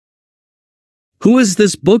Who is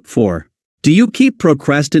this book for? Do you keep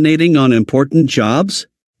procrastinating on important jobs?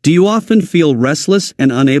 Do you often feel restless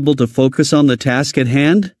and unable to focus on the task at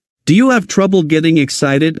hand? Do you have trouble getting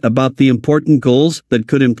excited about the important goals that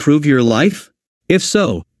could improve your life? If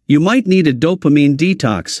so, you might need a dopamine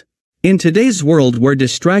detox. In today's world where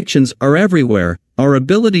distractions are everywhere, our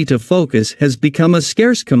ability to focus has become a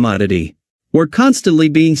scarce commodity. We're constantly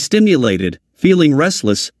being stimulated, feeling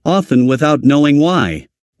restless, often without knowing why.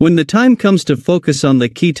 When the time comes to focus on the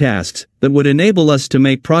key tasks that would enable us to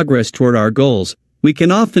make progress toward our goals, we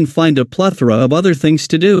can often find a plethora of other things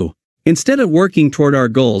to do. Instead of working toward our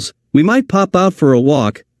goals, we might pop out for a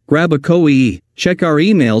walk, grab a coffee, check our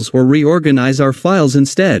emails, or reorganize our files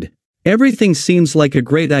instead. Everything seems like a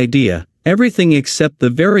great idea, everything except the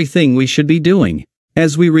very thing we should be doing.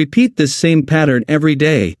 As we repeat this same pattern every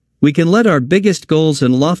day, we can let our biggest goals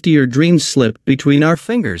and loftier dreams slip between our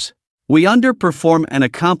fingers. We underperform and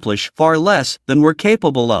accomplish far less than we're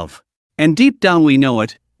capable of. And deep down we know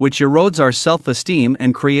it, which erodes our self-esteem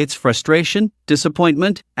and creates frustration,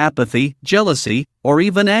 disappointment, apathy, jealousy, or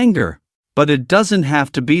even anger. But it doesn't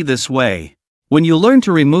have to be this way. When you learn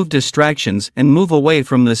to remove distractions and move away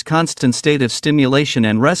from this constant state of stimulation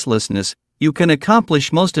and restlessness, you can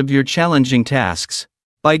accomplish most of your challenging tasks.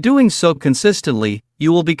 By doing so consistently,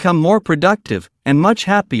 you will become more productive and much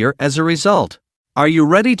happier as a result. Are you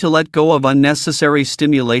ready to let go of unnecessary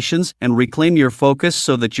stimulations and reclaim your focus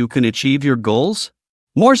so that you can achieve your goals?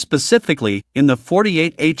 More specifically, in the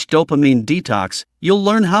 48H Dopamine Detox, you'll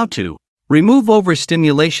learn how to remove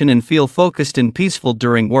overstimulation and feel focused and peaceful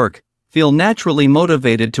during work, feel naturally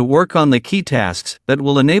motivated to work on the key tasks that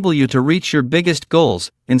will enable you to reach your biggest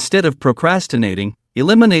goals instead of procrastinating,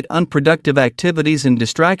 eliminate unproductive activities and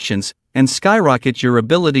distractions, and skyrocket your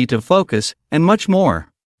ability to focus, and much more.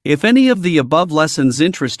 If any of the above lessons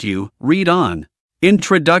interest you, read on.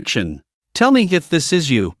 Introduction. Tell me if this is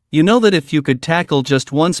you. You know that if you could tackle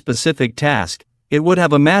just one specific task, it would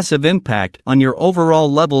have a massive impact on your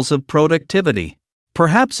overall levels of productivity.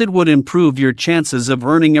 Perhaps it would improve your chances of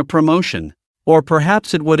earning a promotion. Or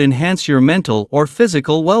perhaps it would enhance your mental or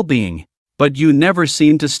physical well-being. But you never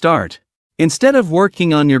seem to start. Instead of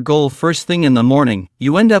working on your goal first thing in the morning,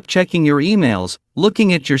 you end up checking your emails,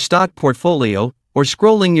 looking at your stock portfolio, or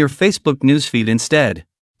scrolling your Facebook newsfeed instead.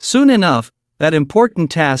 Soon enough, that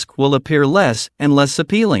important task will appear less and less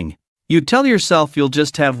appealing. You tell yourself you'll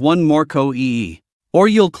just have one more coffee, or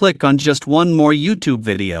you'll click on just one more YouTube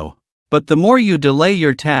video. But the more you delay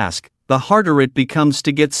your task, the harder it becomes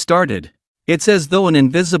to get started. It's as though an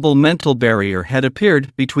invisible mental barrier had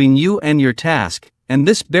appeared between you and your task, and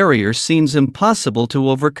this barrier seems impossible to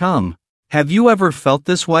overcome. Have you ever felt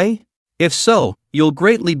this way? If so, you'll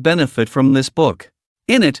greatly benefit from this book.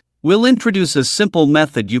 In it, we'll introduce a simple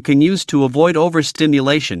method you can use to avoid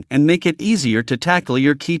overstimulation and make it easier to tackle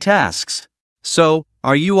your key tasks. So,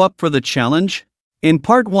 are you up for the challenge? In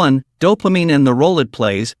Part 1, Dopamine and the Role It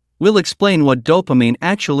Plays, we'll explain what dopamine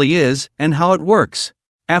actually is and how it works.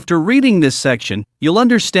 After reading this section, you'll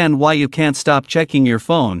understand why you can't stop checking your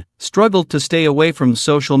phone, struggle to stay away from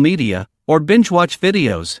social media, or binge-watch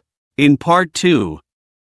videos. In Part 2,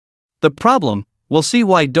 The Problem, we'll see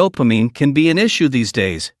why dopamine can be an issue these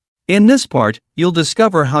days. In this part, you'll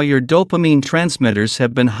discover how your dopamine transmitters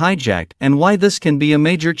have been hijacked and why this can be a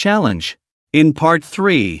major challenge. In Part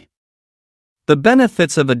 3, The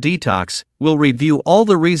Benefits of a Detox, we'll review all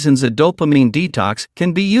the reasons a dopamine detox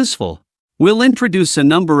can be useful. We'll introduce a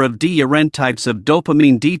number of different types of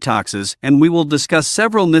dopamine detoxes, and we will discuss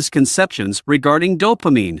several misconceptions regarding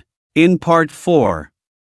dopamine. In Part 4,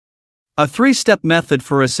 A 3-step method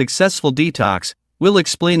for a successful detox, we'll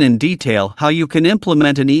explain in detail how you can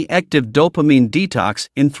implement an effective dopamine detox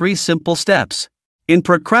in 3 simple steps. In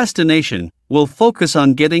Procrastination, we'll focus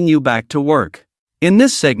on getting you back to work. In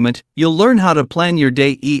this segment, you'll learn how to plan your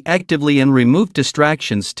day effectively and remove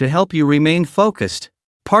distractions to help you remain focused.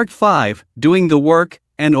 Part 5, Doing the Work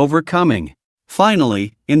and Overcoming.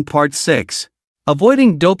 Finally, in Part 6,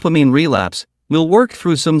 Avoiding Dopamine Relapse, we'll work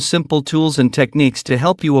through some simple tools and techniques to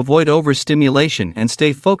help you avoid overstimulation and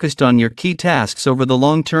stay focused on your key tasks over the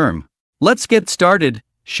long term. Let's get started,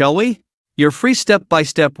 shall we? Your free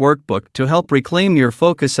step-by-step workbook to help reclaim your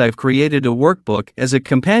focus. I've created a workbook as a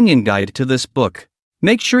companion guide to this book.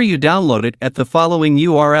 Make sure you download it at the following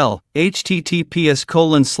URL,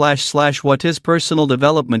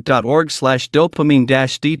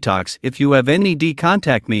 https://whatispersonaldevelopment.org/dopamine-detox. If you have any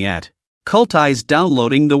contact me at Cultize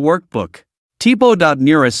downloading the workbook.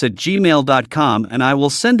 tbo.nearus@gmail.com and I will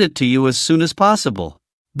send it to you as soon as possible.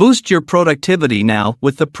 Boost your productivity now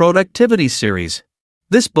with the Productivity Series.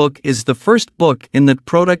 This book is the first book in the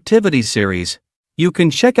Productivity Series. You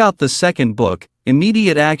can check out the second book,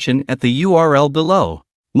 Immediate Action, at the URL below.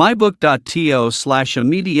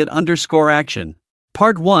 mybook.to/immediate_action.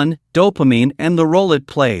 Part 1, Dopamine and the Role It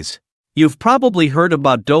Plays. You've probably heard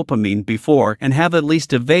about dopamine before and have at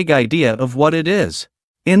least a vague idea of what it is.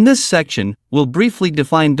 In this section, we'll briefly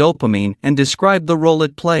define dopamine and describe the role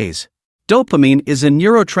it plays. Dopamine is a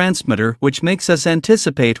neurotransmitter which makes us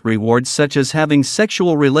anticipate rewards such as having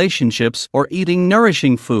sexual relationships or eating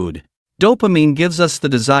nourishing food. Dopamine gives us the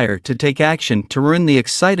desire to take action to earn the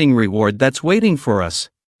exciting reward that's waiting for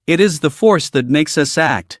us. It is the force that makes us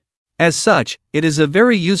act. As such, it is a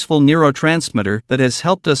very useful neurotransmitter that has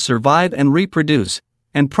helped us survive and reproduce,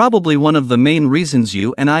 and probably one of the main reasons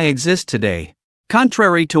you and I exist today.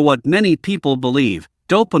 Contrary to what many people believe,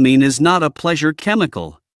 dopamine is not a pleasure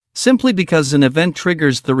chemical. Simply because an event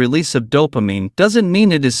triggers the release of dopamine doesn't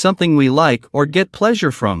mean it is something we like or get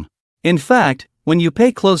pleasure from. In fact, when you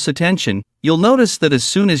pay close attention, you'll notice that as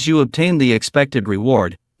soon as you obtain the expected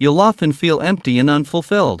reward, you'll often feel empty and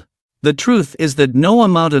unfulfilled. The truth is that no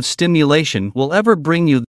amount of stimulation will ever bring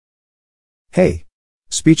you. Hey,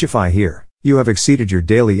 Speechify here. You have exceeded your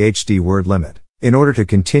daily HD word limit. In order to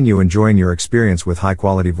continue enjoying your experience with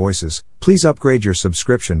high-quality voices, please upgrade your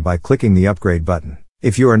subscription by clicking the upgrade button.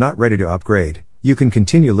 If you are not ready to upgrade, you can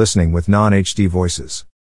continue listening with non-HD voices.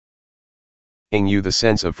 Giving you the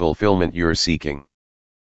sense of fulfillment you're seeking.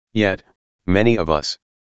 Yet, many of us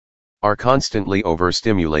are constantly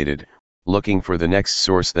overstimulated, looking for the next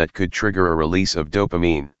source that could trigger a release of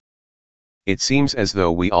dopamine. It seems as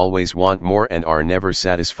though we always want more and are never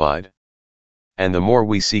satisfied. And the more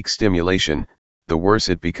we seek stimulation, the worse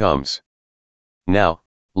it becomes. Now,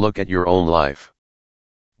 look at your own life.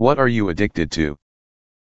 What are you addicted to?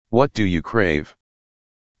 What do you crave?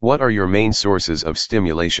 What are your main sources of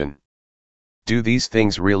stimulation? Do these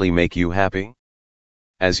things really make you happy?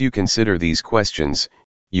 As you consider these questions,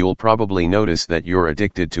 you'll probably notice that you're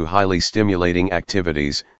addicted to highly stimulating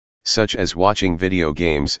activities, such as watching video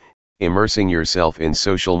games, immersing yourself in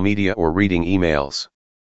social media or reading emails.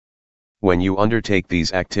 When you undertake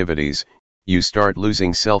these activities, you start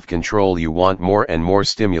losing self-control. You want more and more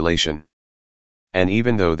stimulation. And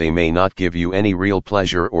even though they may not give you any real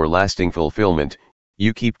pleasure or lasting fulfillment,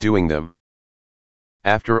 you keep doing them.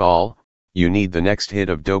 After all, you need the next hit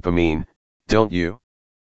of dopamine, don't you?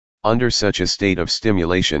 Under such a state of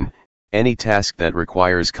stimulation, any task that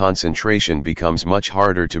requires concentration becomes much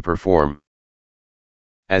harder to perform.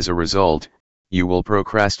 As a result, you will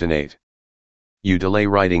procrastinate. You delay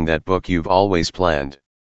writing that book you've always planned.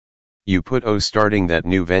 You put off starting that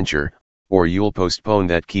new venture, or you'll postpone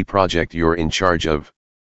that key project you're in charge of.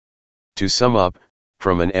 To sum up,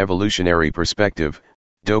 from an evolutionary perspective,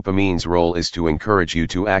 dopamine's role is to encourage you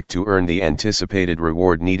to act to earn the anticipated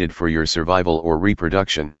reward needed for your survival or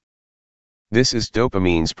reproduction. This is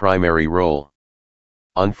dopamine's primary role.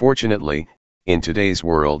 Unfortunately, in today's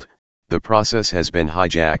world, the process has been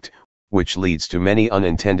hijacked, which leads to many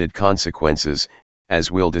unintended consequences,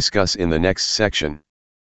 as we'll discuss in the next section.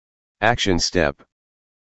 Action step.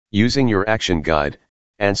 Using your action guide,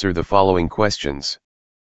 answer the following questions.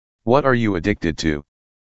 What are you addicted to?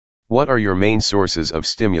 What are your main sources of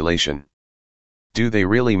stimulation? Do they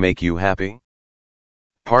really make you happy?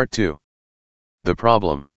 Part 2. The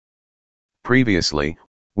problem. Previously,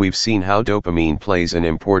 we've seen how dopamine plays an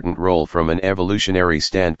important role from an evolutionary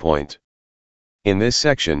standpoint. In this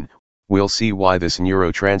section, we'll see why this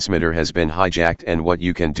neurotransmitter has been hijacked and what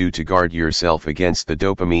you can do to guard yourself against the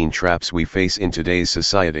dopamine traps we face in today's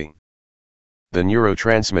society. The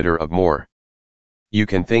neurotransmitter of more. You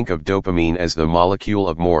can think of dopamine as the molecule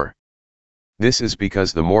of more. This is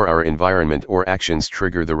because the more our environment or actions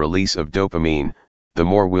trigger the release of dopamine, the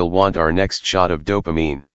more we'll want our next shot of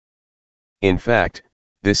dopamine. In fact,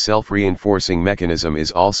 this self-reinforcing mechanism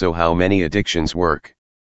is also how many addictions work.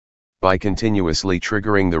 By continuously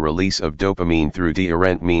triggering the release of dopamine through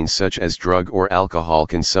different means such as drug or alcohol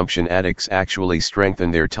consumption, addicts actually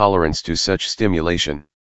strengthen their tolerance to such stimulation.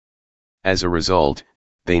 As a result,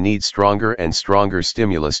 they need stronger and stronger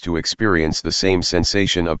stimulus to experience the same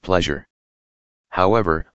sensation of pleasure.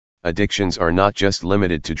 However, addictions are not just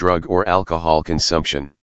limited to drug or alcohol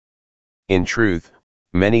consumption. In truth,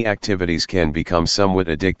 many activities can become somewhat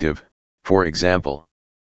addictive, for example,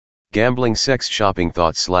 gambling, sex, shopping,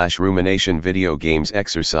 thought/rumination, video games,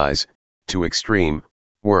 exercise, to extreme,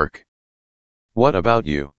 work. What about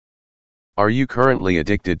you? Are you currently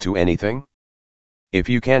addicted to anything? If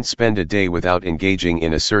you can't spend a day without engaging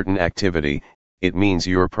in a certain activity, it means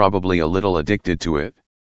you're probably a little addicted to it.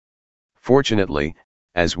 Fortunately,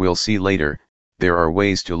 as we'll see later, there are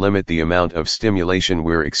ways to limit the amount of stimulation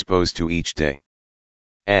we're exposed to each day.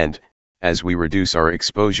 And, as we reduce our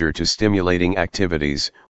exposure to stimulating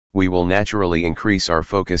activities, we will naturally increase our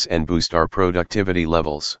focus and boost our productivity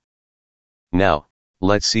levels. Now,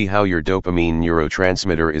 let's see how your dopamine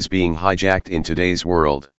neurotransmitter is being hijacked in today's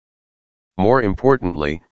world. More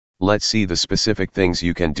importantly, let's see the specific things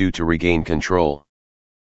you can do to regain control.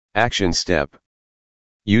 Action step.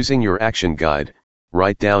 Using your action guide,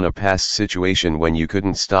 write down a past situation when you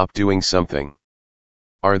couldn't stop doing something.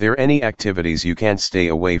 Are there any activities you can't stay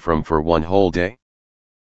away from for one whole day?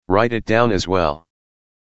 Write it down as well.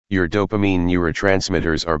 Your dopamine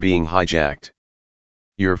neurotransmitters are being hijacked.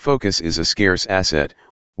 Your focus is a scarce asset,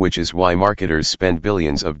 which is why marketers spend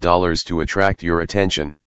billions of dollars to attract your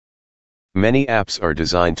attention. Many apps are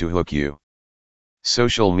designed to hook you.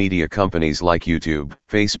 Social media companies like YouTube,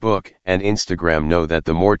 Facebook, and Instagram know that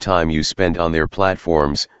the more time you spend on their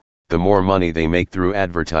platforms, the more money they make through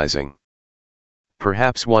advertising.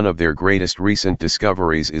 Perhaps one of their greatest recent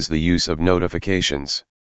discoveries is the use of notifications.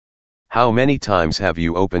 How many times have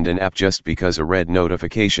you opened an app just because a red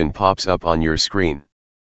notification pops up on your screen?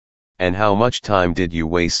 And how much time did you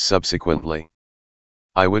waste subsequently?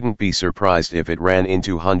 I wouldn't be surprised if it ran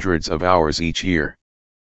into hundreds of hours each year.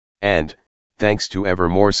 And, thanks to ever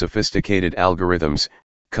more sophisticated algorithms,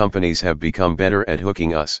 companies have become better at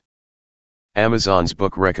hooking us. Amazon's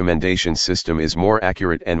book recommendation system is more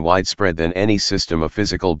accurate and widespread than any system a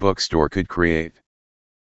physical bookstore could create.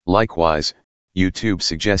 Likewise, YouTube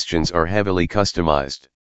suggestions are heavily customized.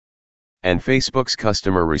 And Facebook's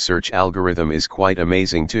customer research algorithm is quite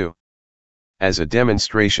amazing too. As a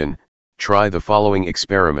demonstration, try the following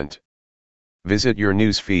experiment. Visit your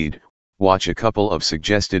news feed, watch a couple of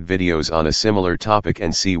suggested videos on a similar topic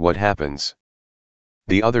and see what happens.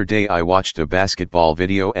 The other day I watched a basketball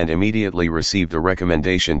video and immediately received a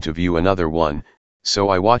recommendation to view another one, so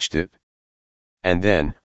I watched it. And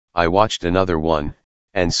then, I watched another one,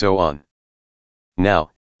 and so on.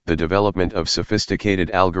 Now, the development of sophisticated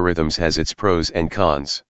algorithms has its pros and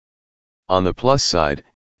cons. On the plus side,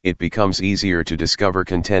 it becomes easier to discover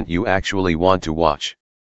content you actually want to watch.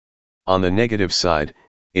 On the negative side,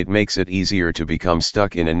 it makes it easier to become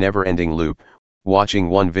stuck in a never-ending loop, watching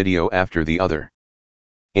one video after the other.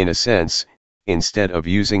 In a sense, instead of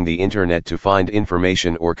using the internet to find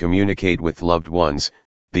information or communicate with loved ones,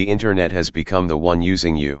 the internet has become the one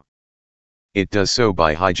using you. It does so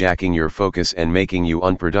by hijacking your focus and making you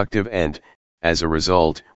unproductive and, as a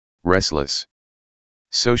result, restless.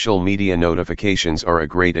 Social media notifications are a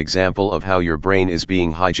great example of how your brain is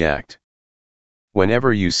being hijacked.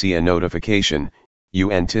 Whenever you see a notification,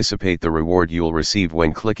 you anticipate the reward you'll receive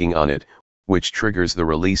when clicking on it, which triggers the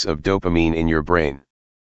release of dopamine in your brain.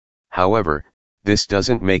 However, this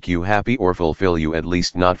doesn't make you happy or fulfill you, at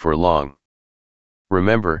least not for long.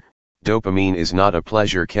 Remember, dopamine is not a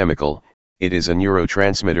pleasure chemical, it is a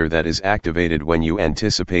neurotransmitter that is activated when you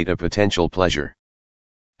anticipate a potential pleasure.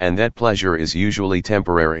 And that pleasure is usually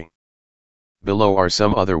temporary. Below are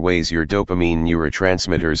some other ways your dopamine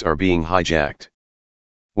neurotransmitters are being hijacked.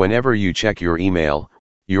 Whenever you check your email,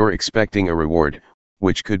 you're expecting a reward,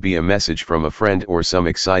 which could be a message from a friend or some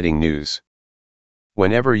exciting news.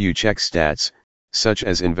 Whenever you check stats, such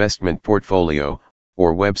as investment portfolio,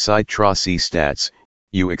 or website Tracey stats,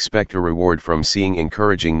 you expect a reward from seeing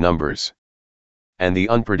encouraging numbers. And the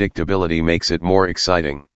unpredictability makes it more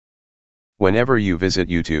exciting. Whenever you visit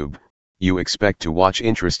YouTube, you expect to watch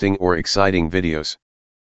interesting or exciting videos.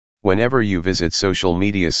 Whenever you visit social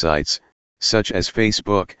media sites, such as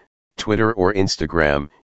Facebook, Twitter or Instagram,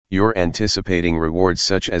 you're anticipating rewards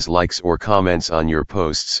such as likes or comments on your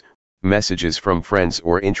posts, messages from friends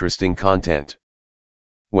or interesting content.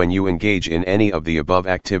 When you engage in any of the above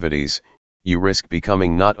activities, you risk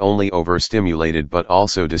becoming not only overstimulated but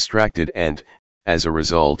also distracted and, as a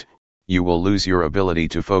result, you will lose your ability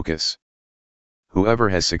to focus. Whoever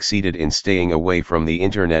has succeeded in staying away from the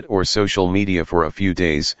internet or social media for a few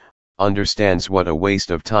days, understands what a waste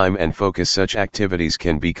of time and focus such activities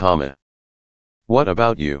can become. What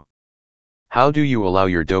about you? How do you allow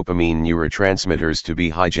your dopamine neurotransmitters to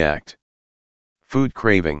be hijacked? Food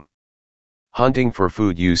craving. Hunting for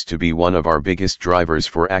food used to be one of our biggest drivers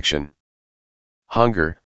for action.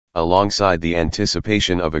 Hunger, alongside the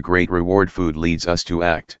anticipation of a great reward food, leads us to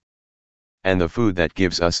act. And the food that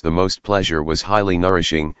gives us the most pleasure was highly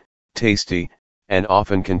nourishing, tasty, and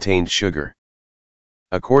often contained sugar.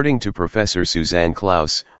 According to Professor Susanne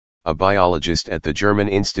Klaus, a biologist at the German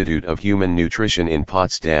Institute of Human Nutrition in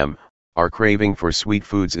Potsdam, our craving for sweet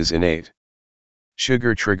foods is innate.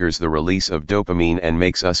 Sugar triggers the release of dopamine and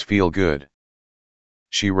makes us feel good.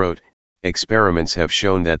 She wrote, experiments have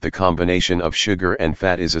shown that the combination of sugar and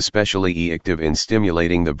fat is especially effective in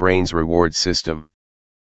stimulating the brain's reward system.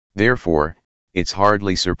 Therefore, it's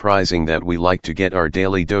hardly surprising that we like to get our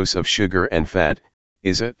daily dose of sugar and fat,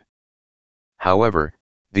 is it? However,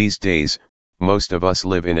 these days, most of us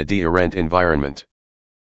live in a de-erent environment.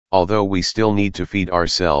 Although we still need to feed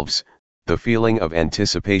ourselves, the feeling of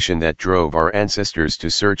anticipation that drove our ancestors to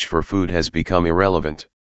search for food has become irrelevant.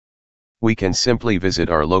 We can simply visit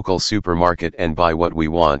our local supermarket and buy what we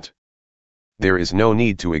want. There is no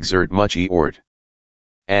need to exert much effort.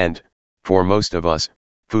 And, for most of us,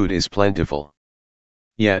 food is plentiful.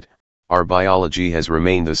 Yet, our biology has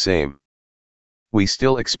remained the same. We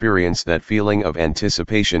still experience that feeling of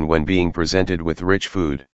anticipation when being presented with rich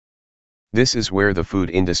food. This is where the food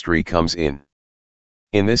industry comes in.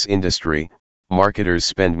 In this industry, marketers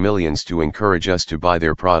spend millions to encourage us to buy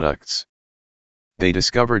their products. They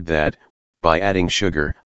discovered that, by adding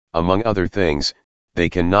sugar, among other things, they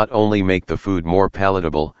can not only make the food more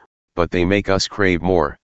palatable, but they make us crave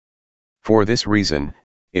more. For this reason,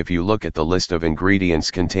 if you look at the list of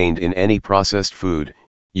ingredients contained in any processed food,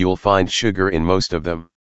 you'll find sugar in most of them.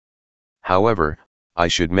 However, I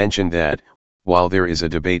should mention that, while there is a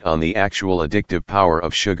debate on the actual addictive power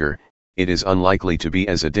of sugar, it is unlikely to be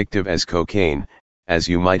as addictive as cocaine, as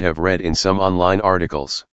you might have read in some online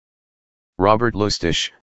articles. Robert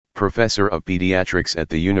Lustish, professor of pediatrics at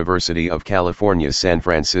the University of California, San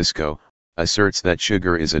Francisco, asserts that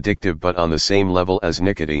sugar is addictive but on the same level as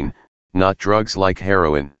nicotine, not drugs like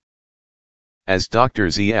heroin. As Dr.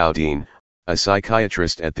 Ziauddin, a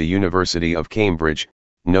psychiatrist at the University of Cambridge,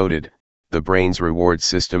 noted, the brain's reward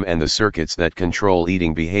system and the circuits that control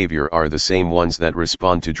eating behavior are the same ones that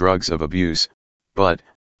respond to drugs of abuse, but,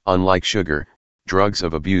 unlike sugar, drugs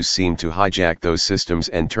of abuse seem to hijack those systems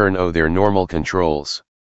and turn off their normal controls.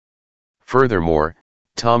 Furthermore,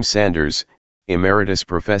 Tom Sanders, emeritus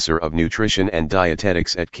professor of nutrition and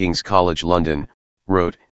dietetics at King's College London,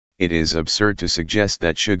 wrote, "It is absurd to suggest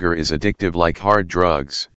that sugar is addictive like hard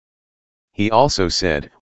drugs." He also said,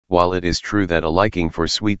 while it is true that a liking for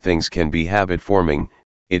sweet things can be habit-forming,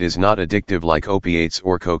 it is not addictive like opiates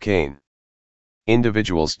or cocaine.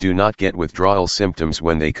 Individuals do not get withdrawal symptoms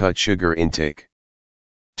when they cut sugar intake.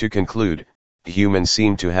 To conclude, humans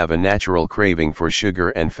seem to have a natural craving for sugar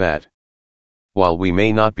and fat. While we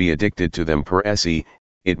may not be addicted to them per se,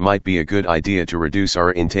 it might be a good idea to reduce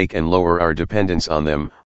our intake and lower our dependence on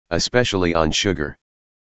them, especially on sugar.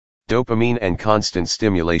 Dopamine and constant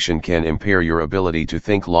stimulation can impair your ability to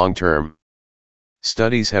think long-term.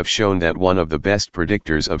 Studies have shown that one of the best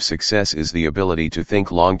predictors of success is the ability to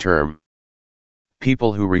think long-term.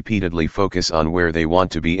 People who repeatedly focus on where they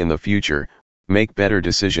want to be in the future, make better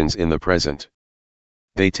decisions in the present.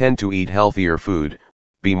 They tend to eat healthier food,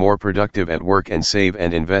 be more productive at work and save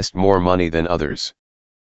and invest more money than others.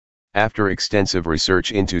 After extensive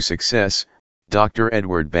research into success, Dr.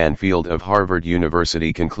 Edward Banfield of Harvard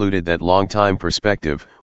University concluded that long-time perspective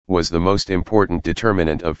was the most important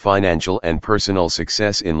determinant of financial and personal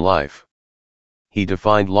success in life. He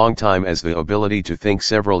defined long time as the ability to think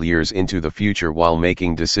several years into the future while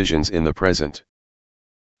making decisions in the present.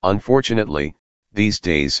 Unfortunately, these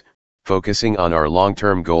days, focusing on our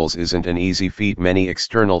long-term goals isn't an easy feat. Many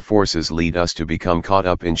external forces lead us to become caught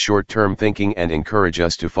up in short-term thinking and encourage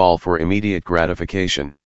us to fall for immediate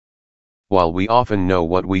gratification. While we often know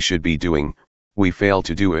what we should be doing, we fail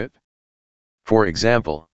to do it. For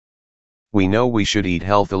example, we know we should eat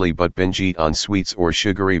healthily but binge eat on sweets or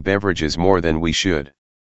sugary beverages more than we should.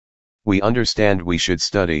 We understand we should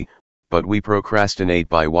study, but we procrastinate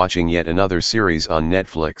by watching yet another series on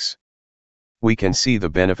Netflix. We can see the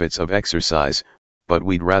benefits of exercise, but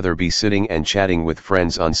we'd rather be sitting and chatting with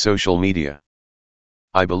friends on social media.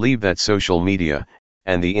 I believe that social media,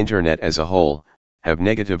 and the internet as a whole, have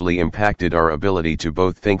negatively impacted our ability to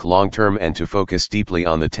both think long-term and to focus deeply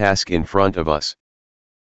on the task in front of us.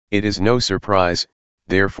 It is no surprise,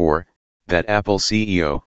 therefore, that Apple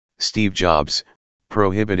CEO, Steve Jobs,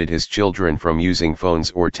 prohibited his children from using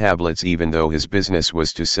phones or tablets even though his business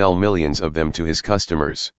was to sell millions of them to his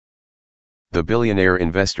customers. The billionaire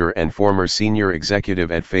investor and former senior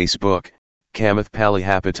executive at Facebook, Kamath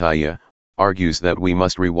Palihapitiya, argues that we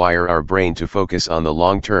must rewire our brain to focus on the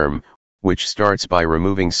long term, which starts by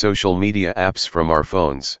removing social media apps from our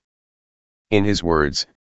phones. In his words,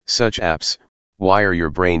 such apps wire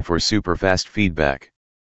your brain for super-fast feedback.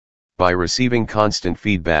 By receiving constant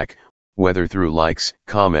feedback, whether through likes,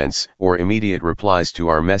 comments, or immediate replies to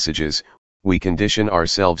our messages, we condition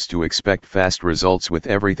ourselves to expect fast results with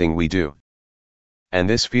everything we do. And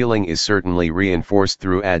this feeling is certainly reinforced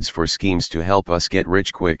through ads for schemes to help us get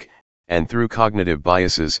rich quick, and through cognitive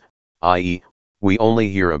biases, i.e., we only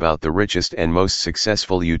hear about the richest and most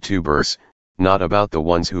successful YouTubers, not about the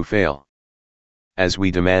ones who fail. As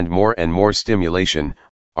we demand more and more stimulation,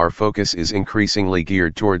 our focus is increasingly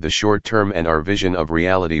geared toward the short term and our vision of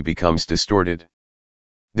reality becomes distorted.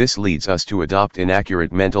 This leads us to adopt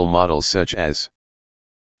inaccurate mental models such as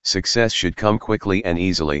success should come quickly and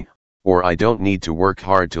easily, or I don't need to work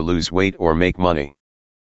hard to lose weight or make money.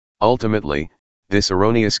 Ultimately, this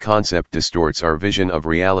erroneous concept distorts our vision of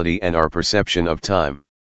reality and our perception of time.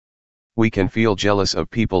 We can feel jealous of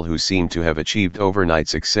people who seem to have achieved overnight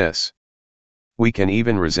success. We can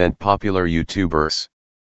even resent popular YouTubers.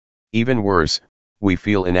 Even worse, we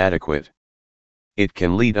feel inadequate. It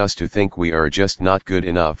can lead us to think we are just not good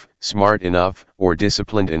enough, smart enough, or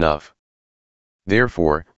disciplined enough.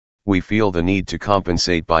 Therefore, we feel the need to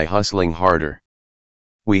compensate by hustling harder.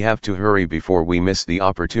 We have to hurry before we miss the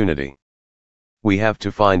opportunity. We have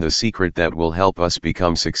to find the secret that will help us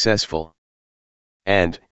become successful.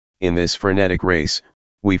 And, in this frenetic race,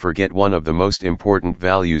 we forget one of the most important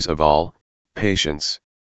values of all, patience.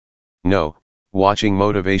 No, watching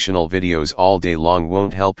motivational videos all day long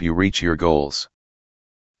won't help you reach your goals.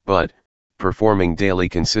 But, performing daily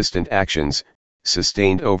consistent actions,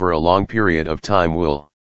 sustained over a long period of time will.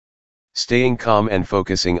 Staying calm and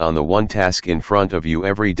focusing on the one task in front of you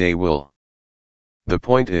every day will. The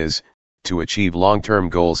point is, to achieve long-term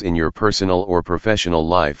goals in your personal or professional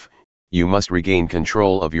life, you must regain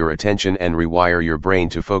control of your attention and rewire your brain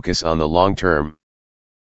to focus on the long term.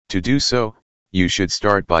 To do so, you should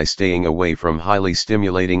start by staying away from highly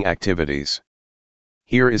stimulating activities.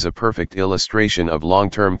 Here is a perfect illustration of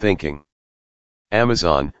long-term thinking.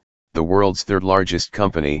 Amazon, the world's third largest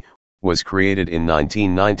company, was created in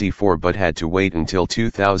 1994 but had to wait until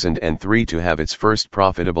 2003 to have its first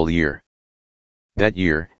profitable year. That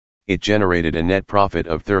year, it generated a net profit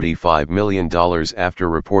of $35 million after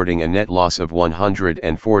reporting a net loss of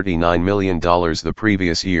 $149 million the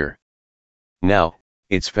previous year. Now,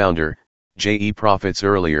 its founder, J.E. profits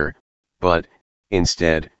earlier, but,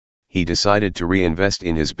 instead, he decided to reinvest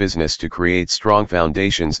in his business to create strong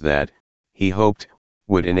foundations that, he hoped,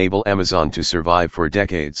 would enable Amazon to survive for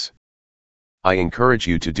decades. I encourage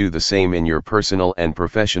you to do the same in your personal and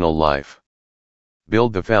professional life.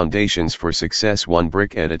 Build the foundations for success one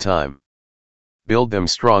brick at a time. Build them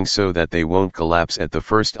strong so that they won't collapse at the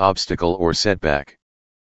first obstacle or setback.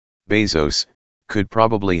 Bezos could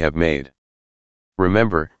probably have made.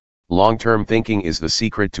 Remember, long-term thinking is the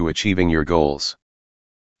secret to achieving your goals.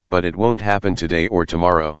 But it won't happen today or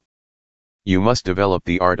tomorrow. You must develop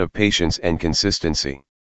the art of patience and consistency.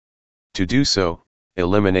 To do so,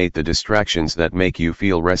 eliminate the distractions that make you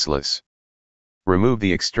feel restless. Remove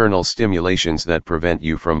the external stimulations that prevent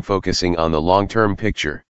you from focusing on the long-term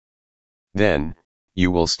picture. Then, you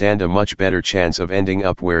will stand a much better chance of ending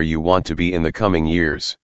up where you want to be in the coming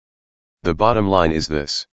years. The bottom line is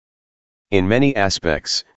this. In many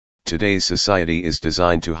aspects, today's society is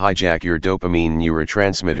designed to hijack your dopamine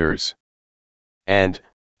neurotransmitters. And,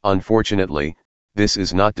 unfortunately, this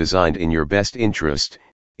is not designed in your best interest,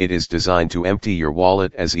 it is designed to empty your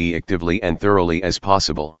wallet as effectively and thoroughly as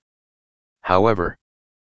possible. However,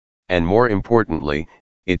 and more importantly,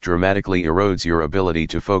 it dramatically erodes your ability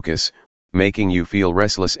to focus, making you feel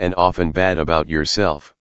restless and often bad about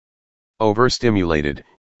yourself. Overstimulated,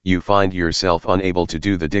 you find yourself unable to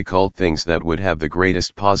do the difficult things that would have the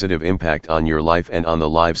greatest positive impact on your life and on the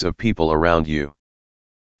lives of people around you.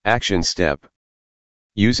 Action step.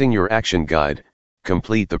 Using your action guide,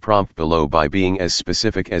 complete the prompt below by being as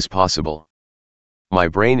specific as possible. My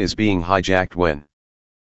brain is being hijacked when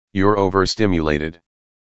you're overstimulated.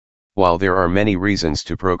 While there are many reasons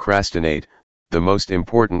to procrastinate, the most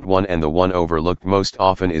important one and the one overlooked most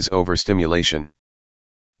often is overstimulation.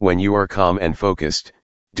 When you are calm and focused,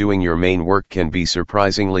 doing your main work can be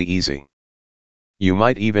surprisingly easy. You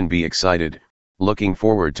might even be excited, looking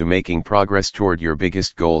forward to making progress toward your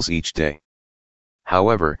biggest goals each day.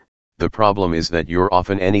 However, the problem is that you're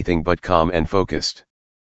often anything but calm and focused.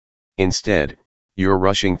 Instead, you're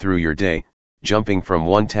rushing through your day, jumping from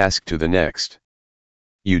one task to the next.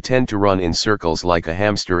 You tend to run in circles like a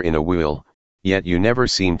hamster in a wheel, yet you never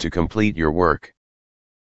seem to complete your work.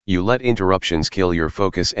 You let interruptions kill your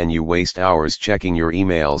focus and you waste hours checking your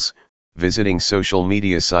emails, visiting social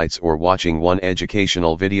media sites or watching one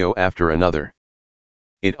educational video after another.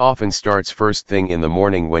 It often starts first thing in the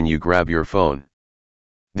morning when you grab your phone.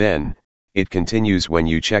 Then, it continues when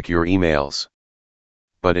you check your emails.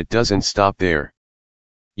 But it doesn't stop there.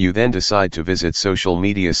 You then decide to visit social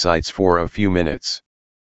media sites for a few minutes.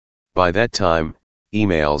 By that time,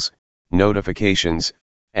 emails, notifications,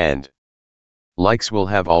 and likes will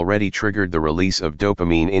have already triggered the release of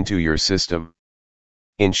dopamine into your system.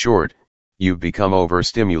 In short, you've become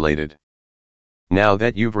overstimulated. Now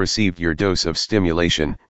that you've received your dose of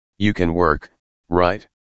stimulation, you can work, right?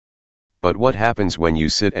 But what happens when you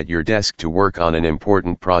sit at your desk to work on an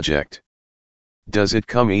important project? Does it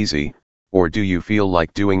come easy, or do you feel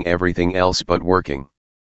like doing everything else but working?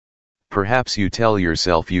 Perhaps you tell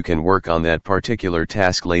yourself you can work on that particular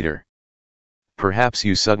task later. Perhaps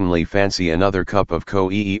you suddenly fancy another cup of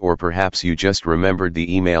coffee, or perhaps you just remembered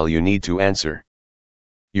the email you need to answer.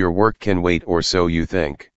 Your work can wait, or so you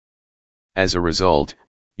think. As a result,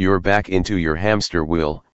 you're back into your hamster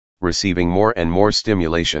wheel, receiving more and more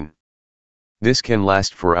stimulation. This can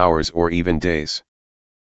last for hours or even days.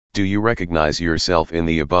 Do you recognize yourself in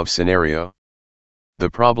the above scenario? The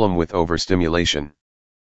problem with overstimulation.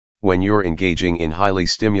 When you're engaging in highly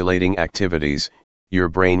stimulating activities, your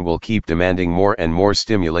brain will keep demanding more and more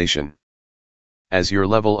stimulation. As your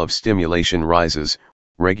level of stimulation rises,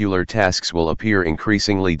 regular tasks will appear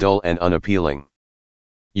increasingly dull and unappealing.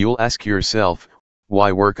 You'll ask yourself,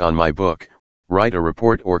 why work on my book, write a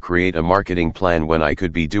report, or create a marketing plan when I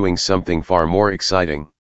could be doing something far more exciting?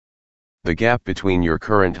 The gap between your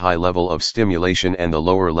current high level of stimulation and the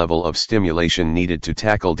lower level of stimulation needed to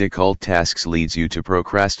tackle difficult tasks leads you to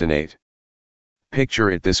procrastinate. Picture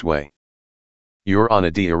it this way. You're on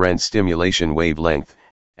a different stimulation wavelength,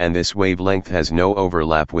 and this wavelength has no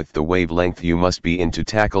overlap with the wavelength you must be in to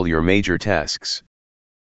tackle your major tasks.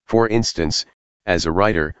 For instance, as a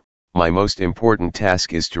writer, my most important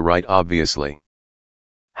task is to write, obviously.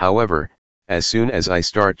 However, as soon as I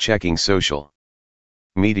start checking social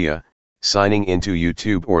media, signing into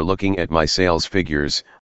YouTube, or looking at my sales figures,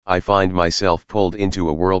 I find myself pulled into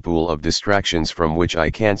a whirlpool of distractions from which I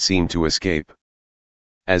can't seem to escape.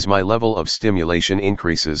 As my level of stimulation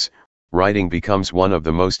increases, writing becomes one of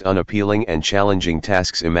the most unappealing and challenging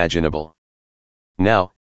tasks imaginable.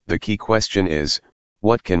 Now, the key question is,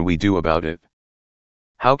 what can we do about it?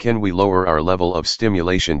 How can we lower our level of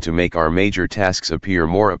stimulation to make our major tasks appear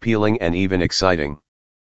more appealing and even exciting?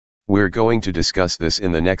 We're going to discuss this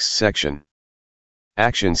in the next section.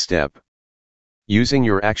 Action step. Using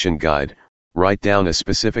your action guide, write down a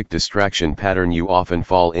specific distraction pattern you often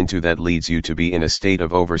fall into that leads you to be in a state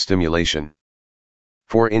of overstimulation.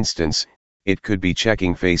 For instance, it could be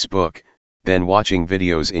checking Facebook, then watching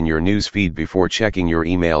videos in your news feed before checking your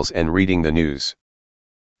emails and reading the news.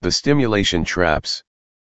 The stimulation traps.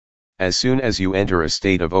 As soon as you enter a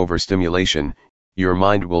state of overstimulation, your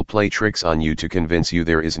mind will play tricks on you to convince you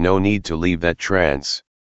there is no need to leave that trance.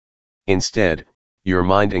 Instead, your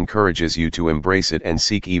mind encourages you to embrace it and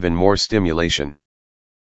seek even more stimulation.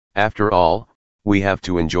 After all, we have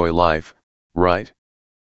to enjoy life, right?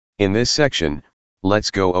 In this section, let's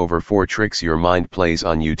go over 4 tricks your mind plays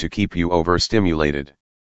on you to keep you overstimulated.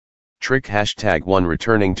 Trick #1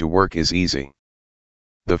 Returning to work is easy.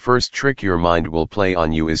 The first trick your mind will play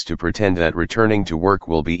on you is to pretend that returning to work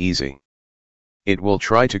will be easy. It will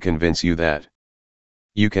try to convince you that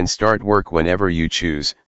you can start work whenever you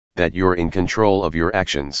choose, that you're in control of your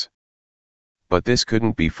actions. But this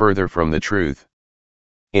couldn't be further from the truth.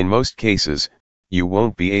 In most cases, you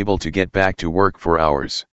won't be able to get back to work for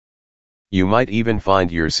hours. You might even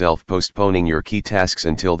find yourself postponing your key tasks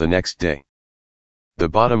until the next day. The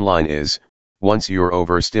bottom line is, once you're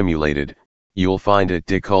overstimulated, you'll find it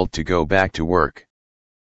difficult to go back to work.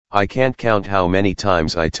 I can't count how many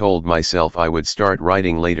times I told myself I would start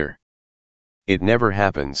writing later. It never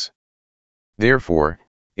happens. Therefore,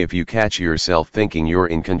 if you catch yourself thinking you're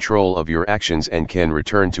in control of your actions and can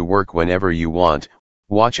return to work whenever you want,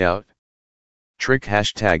 watch out. Trick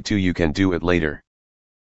 #2 You can do it later.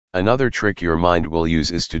 Another trick your mind will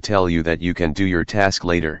use is to tell you that you can do your task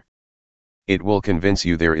later. It will convince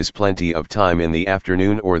you there is plenty of time in the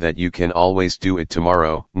afternoon, or that you can always do it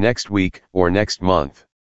tomorrow, next week, or next month.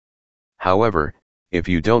 However, if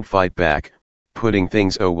you don't fight back, putting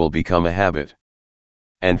things off will become a habit.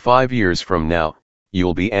 And 5 years from now,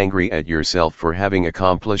 you'll be angry at yourself for having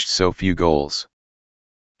accomplished so few goals.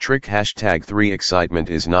 Trick #3 Excitement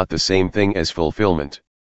is not the same thing as fulfillment.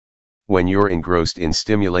 When you're engrossed in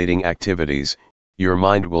stimulating activities, your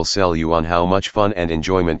mind will sell you on how much fun and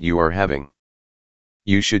enjoyment you are having.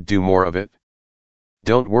 You should do more of it.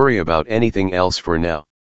 Don't worry about anything else for now.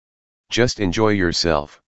 Just enjoy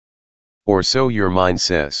yourself. Or so your mind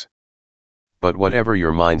says. But whatever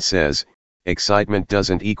your mind says, excitement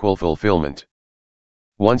doesn't equal fulfillment.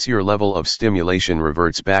 Once your level of stimulation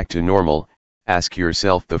reverts back to normal, ask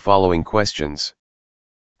yourself the following questions.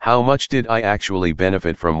 How much did I actually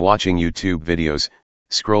benefit from watching YouTube videos,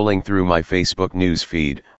 scrolling through my Facebook news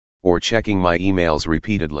feed, or checking my emails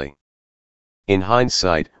repeatedly? In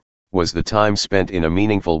hindsight, was the time spent in a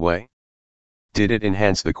meaningful way? Did it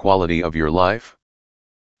enhance the quality of your life?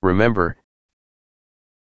 Remember,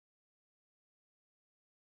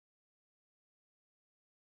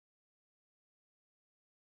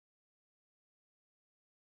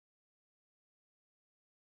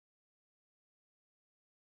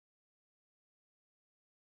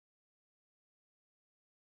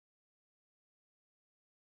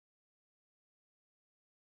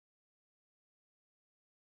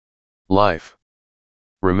 Life.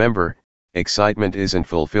 Remember, excitement isn't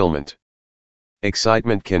fulfillment.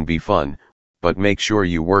 Excitement can be fun, but make sure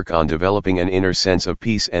you work on developing an inner sense of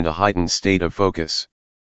peace and a heightened state of focus.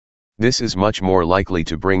 This is much more likely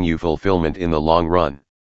to bring you fulfillment in the long run.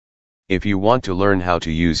 If you want to learn how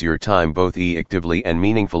to use your time both effectively and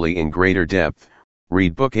meaningfully in greater depth,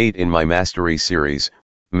 read Book 8 in my Mastery series,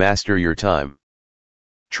 Master Your Time.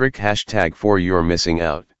 Trick #4 You're missing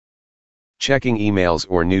out. Checking emails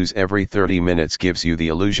or news every 30 minutes gives you the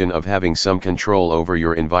illusion of having some control over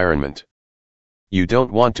your environment. You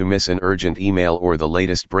don't want to miss an urgent email or the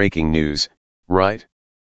latest breaking news, right?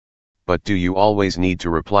 But do you always need to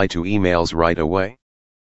reply to emails right away?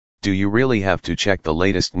 Do you really have to check the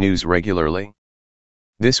latest news regularly?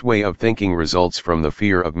 This way of thinking results from the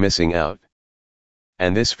fear of missing out.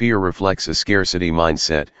 And this fear reflects a scarcity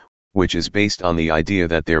mindset, which is based on the idea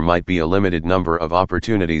that there might be a limited number of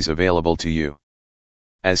opportunities available to you.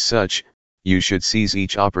 As such, you should seize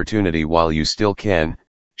each opportunity while you still can,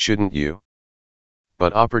 shouldn't you?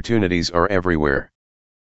 But opportunities are everywhere.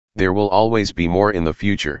 There will always be more in the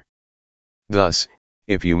future. Thus,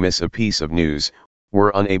 if you miss a piece of news,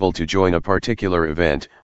 were unable to join a particular event,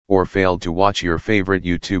 or failed to watch your favorite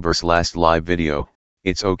YouTuber's last live video,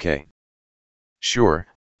 it's okay. Sure,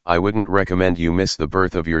 I wouldn't recommend you miss the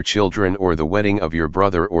birth of your children or the wedding of your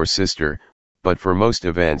brother or sister, but for most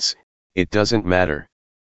events, it doesn't matter.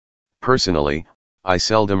 Personally, I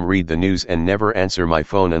seldom read the news and never answer my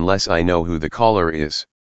phone unless I know who the caller is.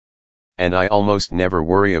 And I almost never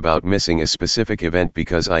worry about missing a specific event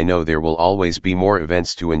because I know there will always be more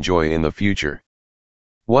events to enjoy in the future.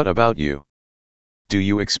 What about you? Do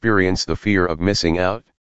you experience the fear of missing out?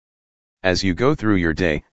 As you go through your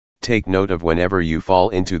day, take note of whenever you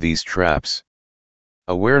fall into these traps.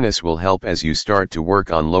 Awareness will help as you start to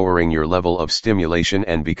work on lowering your level of stimulation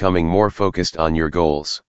and becoming more focused on your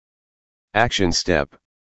goals. Action step.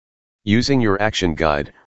 Using your action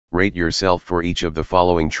guide, rate yourself for each of the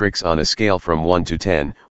following tricks on a scale from 1 to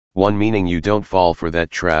 10, 1 meaning you don't fall for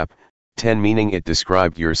that trap, 10 meaning it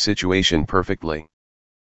described your situation perfectly.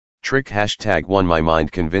 Trick #1 My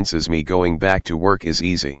mind convinces me going back to work is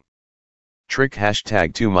easy. Trick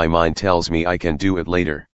 #2 My mind tells me I can do it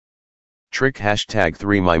later. Trick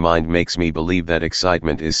 #3 My mind makes me believe that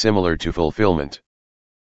excitement is similar to fulfillment.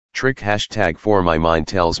 Trick #4 My mind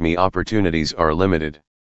tells me opportunities are limited.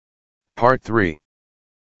 Part 3.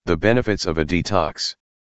 The benefits of a detox.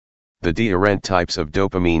 The different types of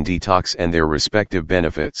dopamine detox and their respective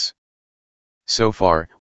benefits. So far,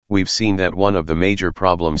 we've seen that one of the major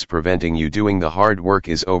problems preventing you doing the hard work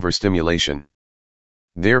is overstimulation.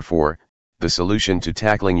 Therefore, the solution to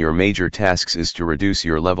tackling your major tasks is to reduce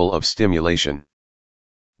your level of stimulation.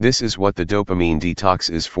 This is what the dopamine detox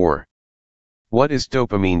is for. What is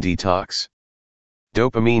dopamine detox?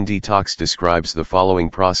 Dopamine detox describes the following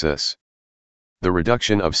process. The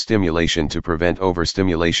reduction of stimulation to prevent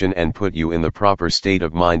overstimulation and put you in the proper state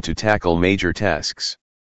of mind to tackle major tasks.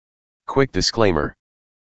 Quick disclaimer.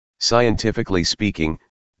 Scientifically speaking,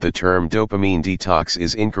 the term dopamine detox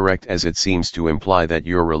is incorrect as it seems to imply that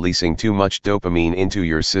you're releasing too much dopamine into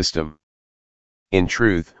your system. In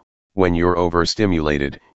truth, when you're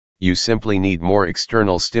overstimulated, you simply need more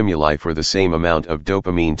external stimuli for the same amount of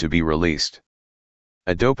dopamine to be released.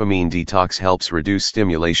 A dopamine detox helps reduce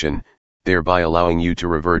stimulation, thereby allowing you to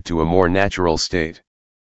revert to a more natural state.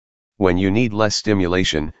 When you need less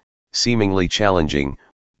stimulation, seemingly challenging,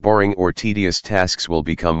 boring or tedious tasks will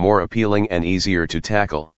become more appealing and easier to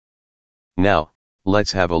tackle. Now,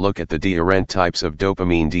 let's have a look at the different types of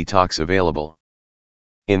dopamine detox available.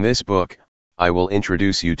 In this book, I will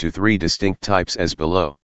introduce you to 3 distinct types as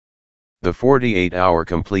below. The 48-hour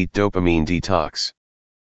complete dopamine detox.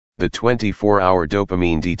 The 24-hour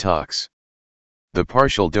dopamine detox. The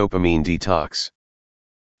partial dopamine detox.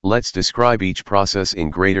 Let's describe each process in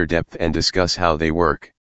greater depth and discuss how they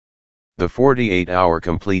work. The 48-hour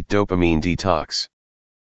complete dopamine detox.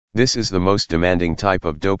 This is the most demanding type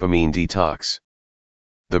of dopamine detox.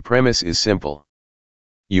 The premise is simple.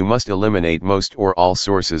 You must eliminate most or all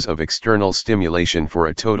sources of external stimulation for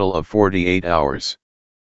a total of 48 hours.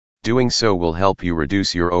 Doing so will help you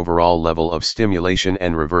reduce your overall level of stimulation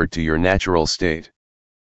and revert to your natural state.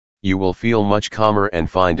 You will feel much calmer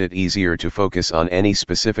and find it easier to focus on any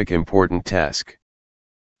specific important task.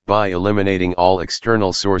 By eliminating all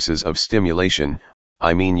external sources of stimulation,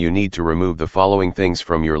 I mean you need to remove the following things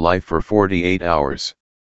from your life for 48 hours.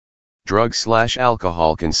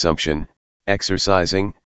 Drug/alcohol consumption,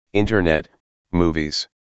 exercising, internet, movies.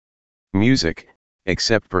 Music,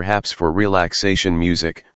 except perhaps for relaxation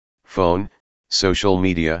music, phone, social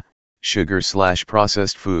media,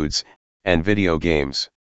 sugar/processed foods, and video games.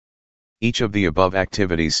 Each of the above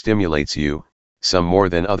activities stimulates you, some more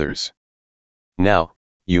than others. Now,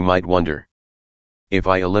 you might wonder, if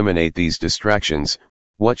I eliminate these distractions,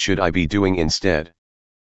 what should I be doing instead?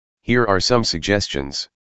 Here are some suggestions.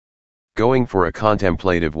 Going for a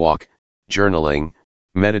contemplative walk, journaling,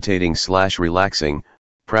 meditating/relaxing,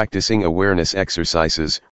 practicing awareness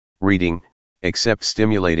exercises, reading, except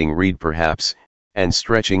stimulating read perhaps, and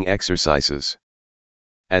stretching exercises.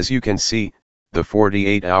 As you can see, the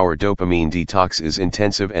 48-hour dopamine detox is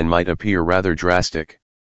intensive and might appear rather drastic.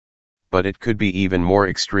 But it could be even more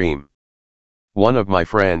extreme. One of my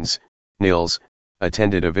friends, Nils,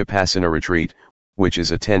 attended a Vipassana retreat, which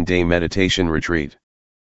is a 10-day meditation retreat.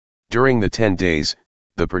 During the 10 days,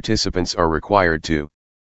 the participants are required to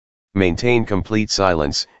maintain complete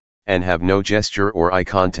silence, and have no gesture or eye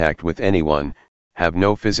contact with anyone, have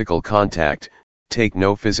no physical contact, take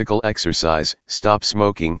no physical exercise, stop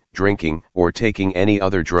smoking, drinking, or taking any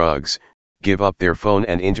other drugs, give up their phone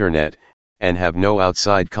and internet, and have no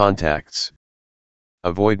outside contacts.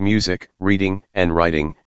 Avoid music, reading, and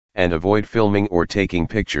writing, and avoid filming or taking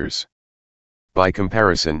pictures. By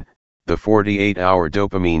comparison, the 48-hour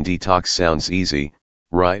dopamine detox sounds easy,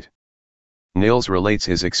 right? Nils relates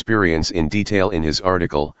his experience in detail in his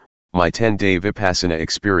article, My 10-Day Vipassana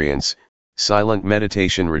Experience, Silent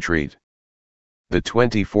Meditation Retreat. The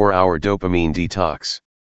 24-hour dopamine detox.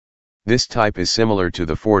 This type is similar to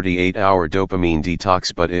the 48-hour dopamine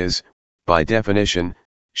detox but is, by definition,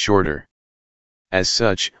 shorter. As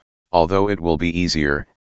such, although it will be easier,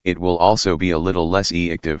 it will also be a little less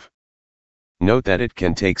addictive. Note that it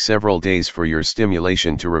can take several days for your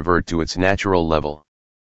stimulation to revert to its natural level.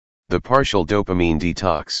 The partial dopamine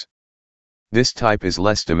detox. This type is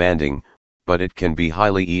less demanding, but it can be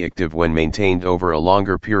highly addictive when maintained over a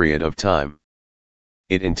longer period of time.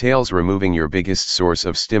 It entails removing your biggest source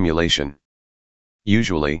of stimulation.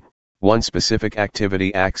 Usually, one specific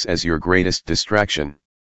activity acts as your greatest distraction.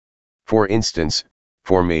 For instance,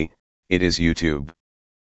 for me, it is YouTube.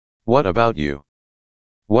 What about you?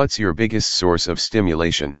 What's your biggest source of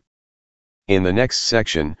stimulation? In the next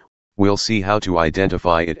section, we'll see how to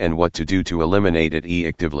identify it and what to do to eliminate it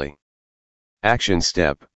addictively. Action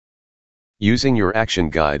step. Using your action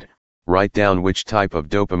guide, write down which type of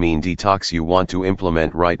dopamine detox you want to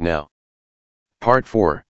implement right now. Part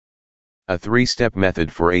 4. A 3-step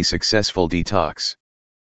method for a successful detox.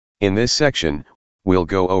 In this section, we'll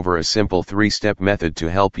go over a simple 3-step method to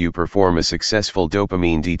help you perform a successful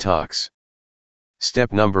dopamine detox.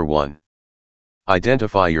 Step number 1.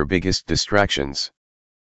 Identify your biggest distractions.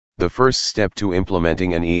 The first step to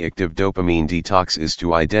implementing an addictive dopamine detox is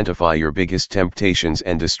to identify your biggest temptations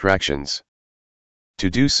and distractions.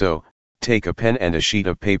 To do so, take a pen and a sheet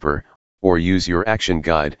of paper, or use your action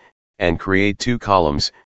guide, and create 2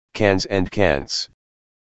 columns, cans and can'ts.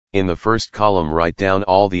 In the first column write down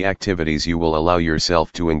all the activities you will allow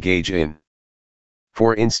yourself to engage in.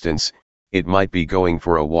 For instance, it might be going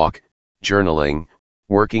for a walk, journaling,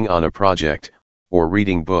 working on a project, or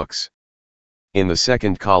reading books. In the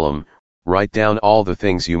second column, write down all the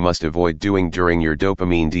things you must avoid doing during your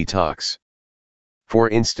dopamine detox. For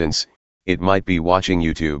instance, it might be watching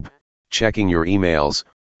YouTube, checking your emails,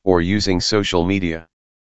 or using social media.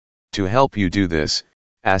 To help you do this,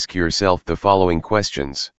 ask yourself the following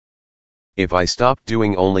questions. If I stopped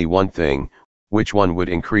doing only one thing, which one would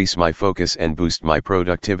increase my focus and boost my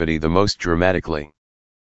productivity the most dramatically?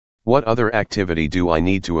 What other activity do I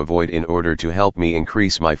need to avoid in order to help me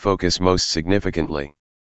increase my focus most significantly?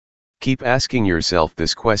 Keep asking yourself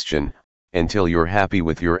this question, until you're happy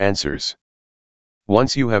with your answers.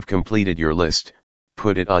 Once you have completed your list,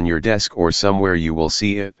 put it on your desk or somewhere you will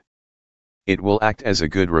see it. It will act as a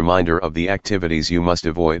good reminder of the activities you must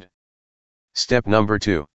avoid. Step number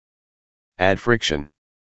 2. Add friction.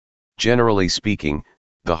 Generally speaking,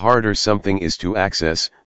 the harder something is to access,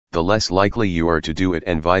 the less likely you are to do it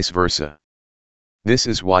and vice versa. This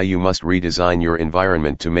is why you must redesign your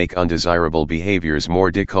environment to make undesirable behaviors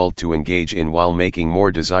more difficult to engage in while making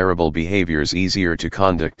more desirable behaviors easier to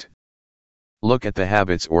conduct. Look at the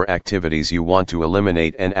habits or activities you want to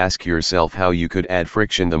eliminate and ask yourself how you could add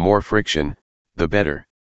friction. The more friction, the better.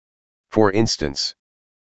 For instance,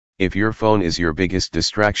 if your phone is your biggest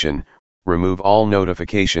distraction, remove all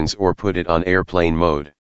notifications or put it on airplane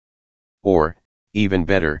mode. Or, even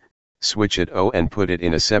better, switch it on and put it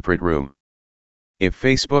in a separate room. If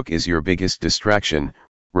Facebook is your biggest distraction,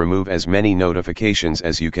 remove as many notifications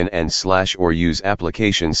as you can or use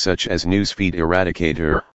applications such as Newsfeed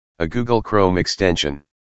Eradicator, a Google Chrome extension.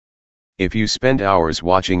 If you spend hours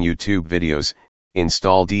watching YouTube videos,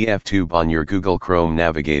 install DFTube on your Google Chrome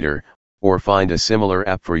navigator, or find a similar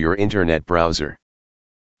app for your internet browser.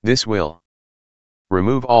 This will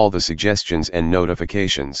remove all the suggestions and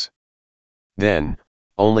notifications. Then,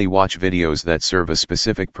 only watch videos that serve a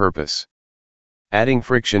specific purpose. Adding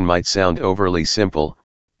friction might sound overly simple,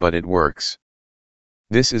 but it works.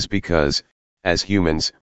 This is because, as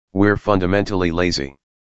humans, we're fundamentally lazy.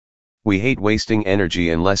 We hate wasting energy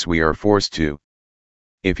unless we are forced to.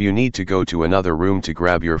 If you need to go to another room to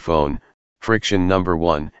grab your phone, friction number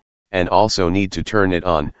 1, and also need to turn it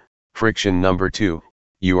on, friction number 2,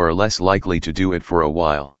 you are less likely to do it for a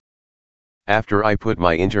while. After I put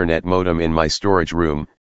my internet modem in my storage room,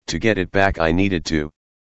 to get it back I needed to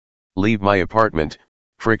leave my apartment,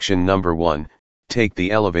 friction number 1, take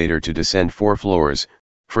the elevator to descend 4 floors,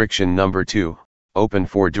 friction number 2, open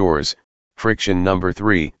 4 doors, friction number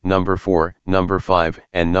 3, number 4, number 5,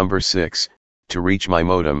 and number 6, to reach my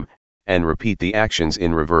modem, and repeat the actions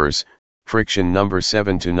in reverse, friction number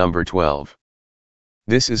 7 to number 12.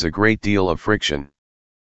 This is a great deal of friction.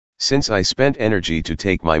 Since I spent energy to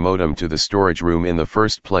take my modem to the storage room in the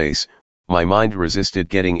first place, my mind resisted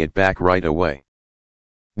getting it back right away.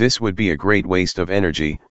 This would be a great waste of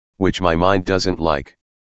energy, which my mind doesn't like.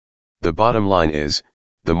 The bottom line is,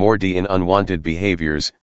 the more in unwanted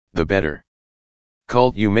behaviors, the better.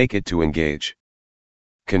 Cult you make it to engage.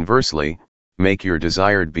 Conversely, make your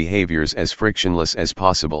desired behaviors as frictionless as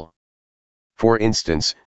possible. For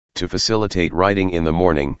instance, to facilitate writing in the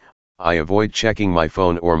morning, I avoid checking my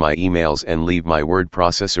phone or my emails and leave my word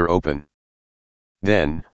processor open.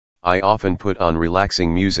 Then, I often put on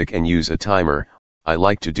relaxing music and use a timer. I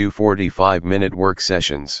like to do 45-minute work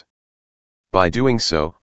sessions. By doing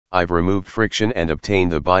so, I've removed friction and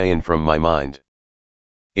obtained the buy-in from my mind.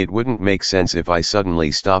 It wouldn't make sense if I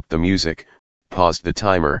suddenly stopped the music, paused the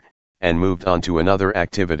timer, and moved on to another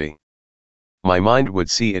activity. My mind would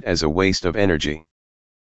see it as a waste of energy.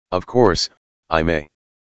 Of course, I may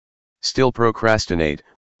still procrastinate,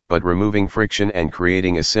 but removing friction and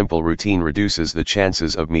creating a simple routine reduces the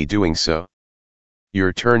chances of me doing so.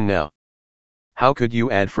 Your turn now. How could you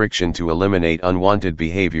add friction to eliminate unwanted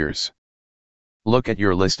behaviors? Look at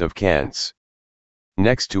your list of cans.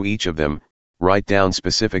 Next to each of them, write down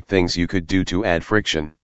specific things you could do to add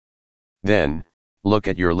friction. Then, look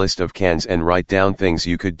at your list of cans and write down things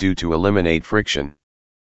you could do to eliminate friction.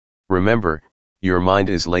 Remember, your mind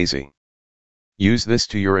is lazy. Use this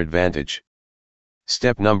to your advantage.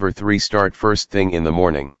 Step number 3: start first thing in the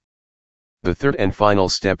morning. The third and final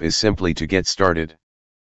step is simply to get started.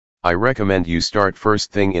 I recommend you start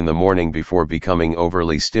first thing in the morning before becoming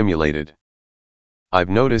overly stimulated. I've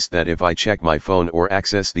noticed that if I check my phone or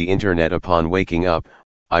access the internet upon waking up,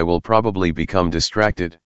 I will probably become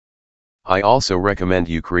distracted. I also recommend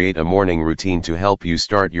you create a morning routine to help you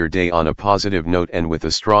start your day on a positive note and with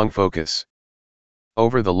a strong focus.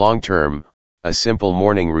 Over the long term, a simple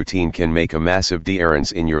morning routine can make a massive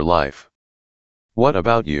difference in your life. What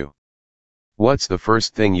about you? What's the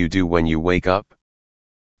first thing you do when you wake up?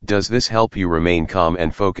 Does this help you remain calm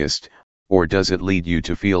and focused, or does it lead you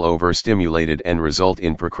to feel overstimulated and result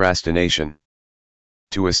in procrastination?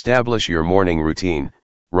 To establish your morning routine,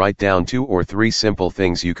 write down 2 or 3 simple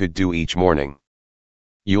things you could do each morning.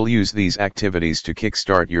 You'll use these activities to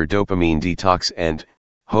kickstart your dopamine detox and,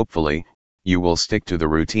 hopefully, you will stick to the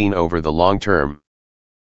routine over the long term.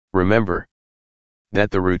 Remember that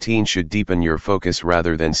the routine should deepen your focus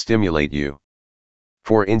rather than stimulate you.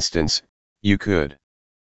 For instance, you could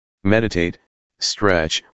meditate,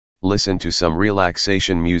 stretch, listen to some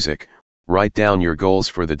relaxation music, write down your goals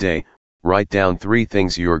for the day, write down 3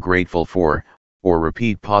 things you're grateful for, or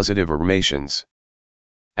repeat positive affirmations.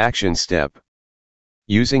 Action step.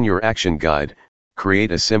 Using your action guide,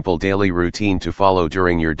 create a simple daily routine to follow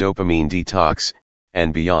during your dopamine detox,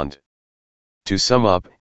 and beyond. To sum up,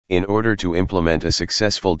 in order to implement a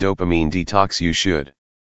successful dopamine detox you should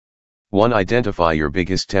 1. Identify your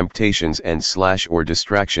biggest temptations and or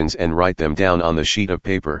distractions and write them down on the sheet of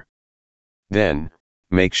paper. Then,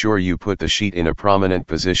 make sure you put the sheet in a prominent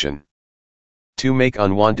position. 2. Make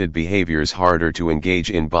unwanted behaviors harder to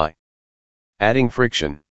engage in by adding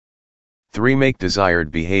friction. 3. Make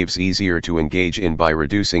desired behaviors easier to engage in by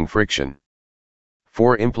reducing friction.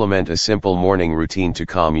 4. Implement a simple morning routine to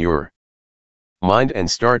calm your mind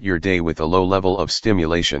and start your day with a low level of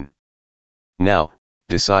stimulation. Now,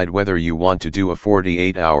 decide whether you want to do a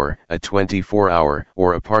 48-hour, a 24-hour,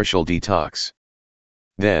 or a partial detox.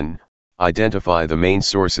 Then, identify the main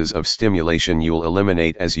sources of stimulation you'll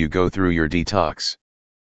eliminate as you go through your detox.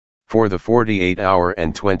 For the 48-hour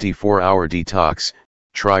and 24-hour detox,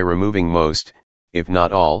 try removing most, if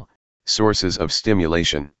not all, sources of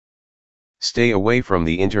stimulation. Stay away from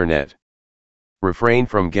the internet. Refrain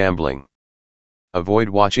from gambling. Avoid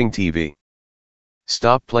watching TV.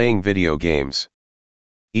 Stop playing video games.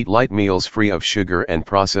 Eat light meals free of sugar and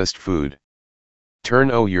processed food.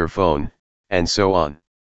 Turn off your phone, and so on.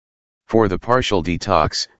 For the partial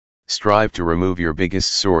detox, strive to remove your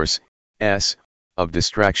biggest source, of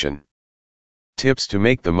distraction. Tips to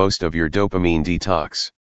make the most of your dopamine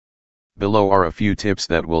detox. Below are a few tips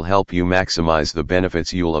that will help you maximize the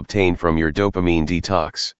benefits you'll obtain from your dopamine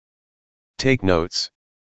detox. Take notes.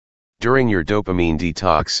 During your dopamine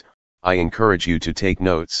detox, I encourage you to take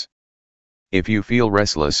notes. If you feel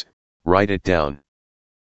restless, write it down.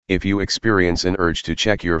 If you experience an urge to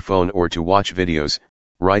check your phone or to watch videos,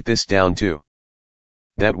 write this down too.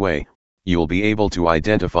 That way, you'll be able to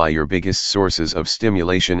identify your biggest sources of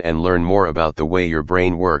stimulation and learn more about the way your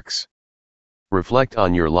brain works. Reflect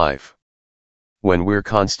on your life. When we're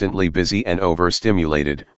constantly busy and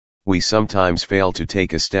overstimulated, we sometimes fail to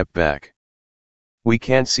take a step back. We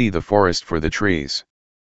can't see the forest for the trees.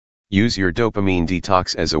 Use your dopamine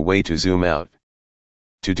detox as a way to zoom out.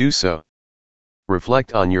 To do so,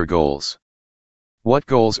 reflect on your goals. What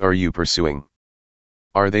goals are you pursuing?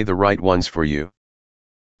 Are they the right ones for you?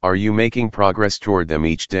 Are you making progress toward them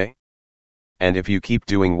each day? And if you keep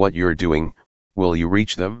doing what you're doing, will you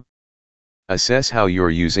reach them? Assess how you're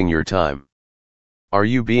using your time. Are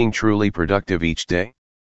you being truly productive each day?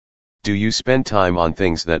 Do you spend time on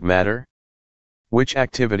things that matter? Which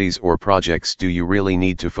activities or projects do you really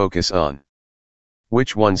need to focus on?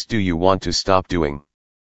 Which ones do you want to stop doing?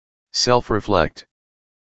 Self-reflect.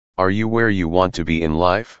 Are you where you want to be in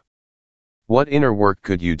life? What inner work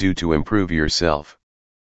could you do to improve yourself?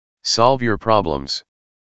 Solve your problems.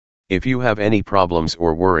 If you have any problems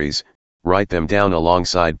or worries, write them down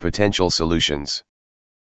alongside potential solutions.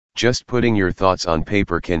 Just putting your thoughts on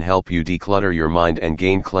paper can help you declutter your mind and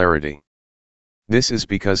gain clarity. This is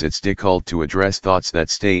because it's difficult to address thoughts that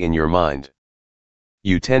stay in your mind.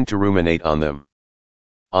 You tend to ruminate on them.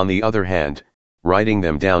 On the other hand, writing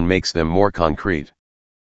them down makes them more concrete.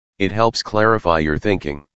 It helps clarify your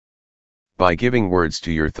thinking. By giving words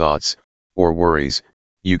to your thoughts, or worries,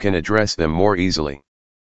 you can address them more easily.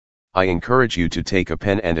 I encourage you to take a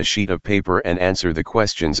pen and a sheet of paper and answer the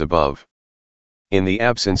questions above. In the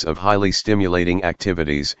absence of highly stimulating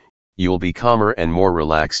activities, you'll be calmer and more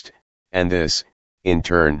relaxed, and this, in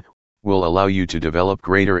turn, will allow you to develop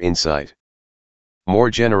greater insight.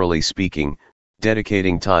 More generally speaking,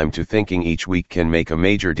 dedicating time to thinking each week can make a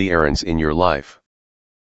major difference in your life.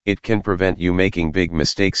 It can prevent you making big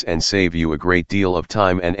mistakes and save you a great deal of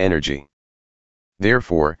time and energy.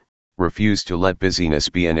 Therefore, refuse to let busyness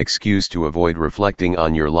be an excuse to avoid reflecting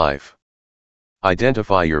on your life.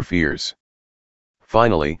 Identify your fears.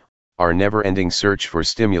 Finally, our never-ending search for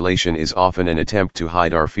stimulation is often an attempt to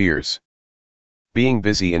hide our fears. Being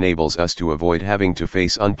busy enables us to avoid having to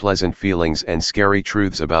face unpleasant feelings and scary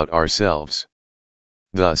truths about ourselves.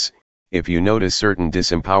 Thus, if you notice certain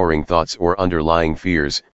disempowering thoughts or underlying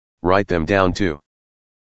fears, write them down too.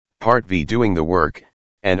 Part V: Doing the work,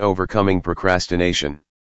 and overcoming procrastination.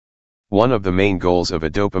 One of the main goals of a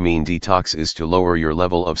dopamine detox is to lower your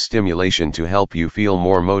level of stimulation to help you feel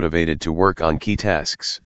more motivated to work on key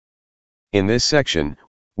tasks. In this section,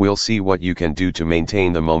 we'll see what you can do to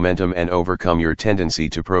maintain the momentum and overcome your tendency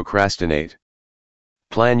to procrastinate.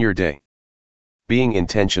 Plan your day. Being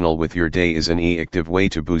intentional with your day is an effective way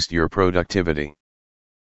to boost your productivity.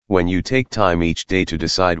 When you take time each day to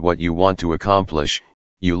decide what you want to accomplish,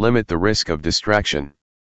 you limit the risk of distraction.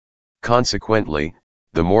 Consequently,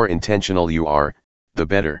 the more intentional you are, the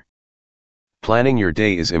better. Planning your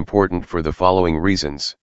day is important for the following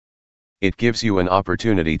reasons. It gives you an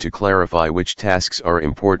opportunity to clarify which tasks are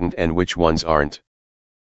important and which ones aren't.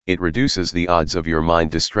 It reduces the odds of your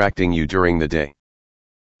mind distracting you during the day.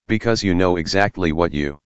 Because you know exactly what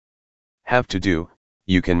you have to do,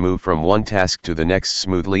 you can move from one task to the next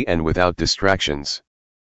smoothly and without distractions.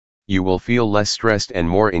 You will feel less stressed and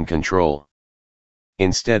more in control.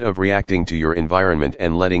 Instead of reacting to your environment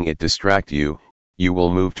and letting it distract you, you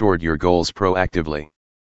will move toward your goals proactively.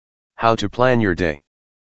 How to plan your day.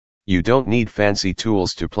 You don't need fancy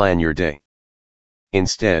tools to plan your day.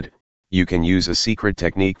 Instead, you can use a secret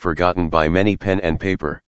technique forgotten by many: pen and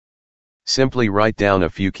paper. Simply write down a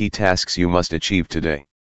few key tasks you must achieve today.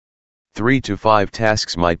 3 to 5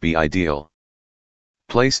 tasks might be ideal.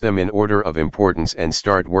 Place them in order of importance and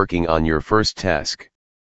start working on your first task.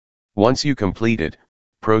 Once you complete it,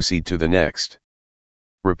 proceed to the next.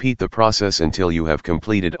 Repeat the process until you have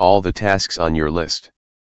completed all the tasks on your list.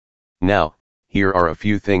 Now, here are a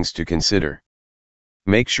few things to consider.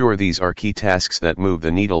 Make sure these are key tasks that move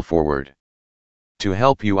the needle forward. To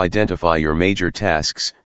help you identify your major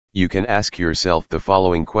tasks, you can ask yourself the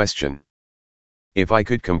following question. If I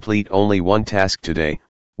could complete only one task today,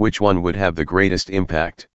 which one would have the greatest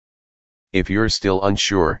impact? If you're still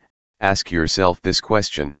unsure, ask yourself this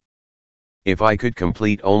question. If I could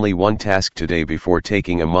complete only one task today before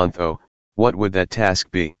taking a month off, what would that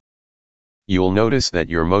task be? You'll notice that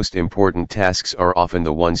your most important tasks are often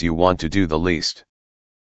the ones you want to do the least.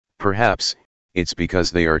 Perhaps, it's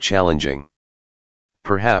because they are challenging.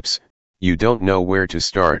 Perhaps, you don't know where to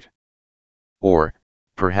start. Or,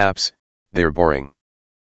 perhaps, they're boring.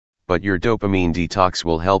 But your dopamine detox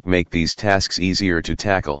will help make these tasks easier to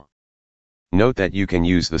tackle. Note that you can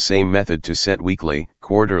use the same method to set weekly,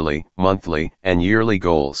 quarterly, monthly, and yearly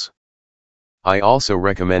goals. I also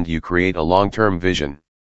recommend you create a long-term vision.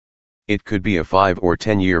 It could be a 5 or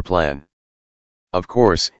 10-year plan. Of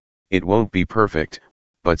course, it won't be perfect,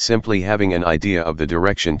 but simply having an idea of the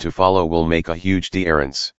direction to follow will make a huge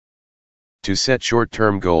difference. To set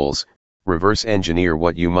short-term goals, reverse engineer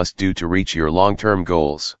what you must do to reach your long-term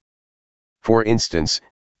goals. For instance,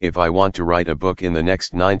 if I want to write a book in the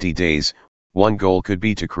next 90 days, one goal could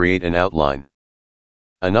be to create an outline.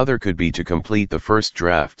 Another could be to complete the first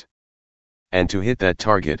draft. And to hit that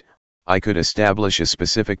target, I could establish a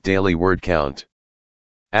specific daily word count.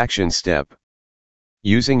 Action step.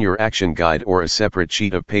 Using your action guide or a separate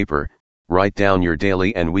sheet of paper, write down your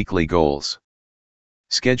daily and weekly goals.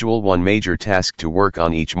 Schedule one major task to work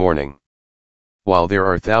on each morning. While there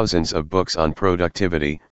are thousands of books on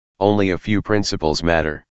productivity, only a few principles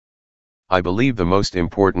matter. I believe the most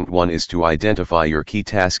important one is to identify your key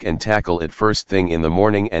task and tackle it first thing in the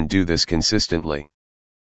morning and do this consistently.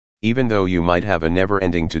 Even though you might have a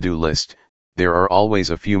never-ending to-do list, there are always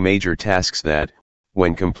a few major tasks that,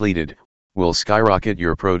 when completed, will skyrocket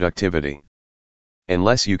your productivity.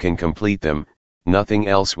 Unless you can complete them, nothing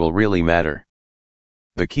else will really matter.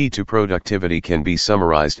 The key to productivity can be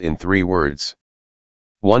summarized in 3 words.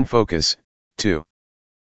 1. Focus, 2.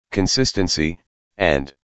 Consistency,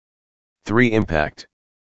 and 3. Impact.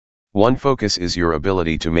 1. Focus is your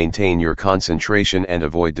ability to maintain your concentration and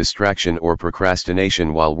avoid distraction or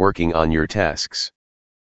procrastination while working on your tasks.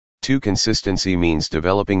 2. Consistency means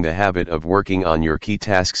developing the habit of working on your key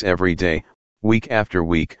tasks every day, week after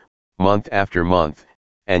week, month after month,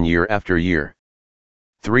 and year after year.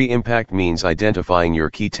 3. Impact means identifying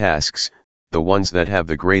your key tasks, the ones that have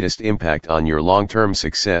the greatest impact on your long-term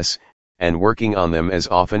success, and working on them as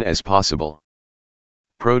often as possible.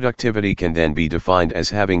 Productivity can then be defined as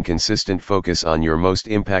having consistent focus on your most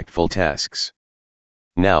impactful tasks.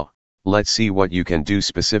 Now, let's see what you can do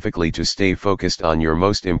specifically to stay focused on your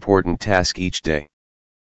most important task each day.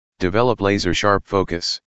 Develop laser-sharp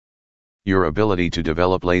focus. Your ability to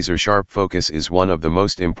develop laser-sharp focus is one of the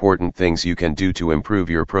most important things you can do to improve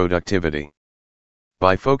your productivity.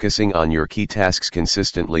 By focusing on your key tasks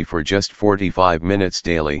consistently for just 45 minutes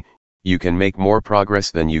daily, you can make more progress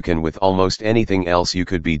than you can with almost anything else you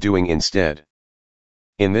could be doing instead.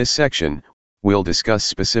 In this section, we'll discuss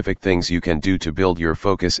specific things you can do to build your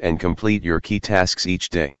focus and complete your key tasks each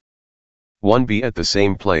day. 1. Be at the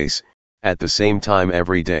same place, at the same time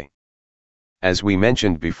every day. As we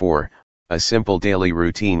mentioned before, a simple daily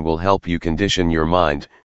routine will help you condition your mind,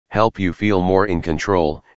 help you feel more in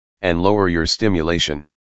control, and lower your stimulation.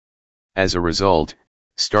 As a result,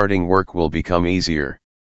 starting work will become easier.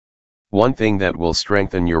 One thing that will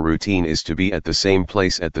strengthen your routine is to be at the same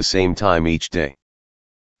place at the same time each day.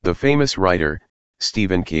 The famous writer,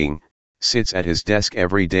 Stephen King, sits at his desk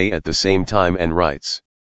every day at the same time and writes.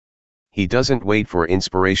 He doesn't wait for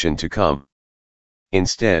inspiration to come.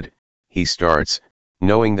 Instead, he starts,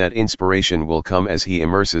 knowing that inspiration will come as he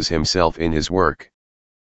immerses himself in his work.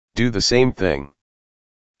 Do the same thing.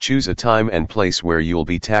 Choose a time and place where you'll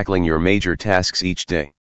be tackling your major tasks each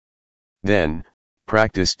day. Then,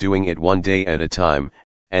 practice doing it one day at a time,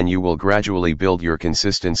 and you will gradually build your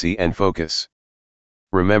consistency and focus.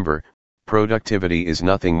 Remember, productivity is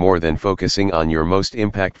nothing more than focusing on your most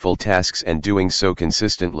impactful tasks and doing so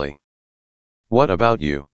consistently. What about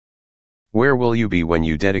you? Where will you be when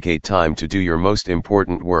you dedicate time to do your most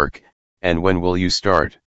important work, and when will you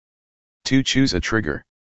start? 2. Choose a trigger.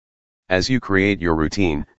 As you create your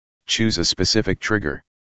routine, choose a specific trigger.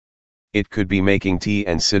 It could be making tea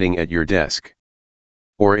and sitting at your desk.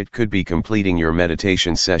 Or it could be completing your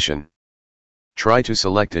meditation session. Try to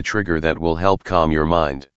select a trigger that will help calm your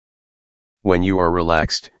mind. When you are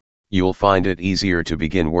relaxed, you'll find it easier to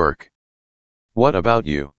begin work. What about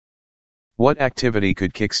you? What activity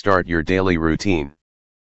could kickstart your daily routine?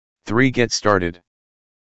 3. Get started.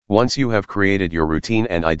 Once you have created your routine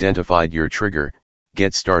and identified your trigger,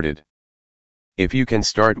 get started. If you can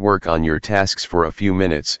start work on your tasks for a few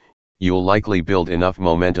minutes, you'll likely build enough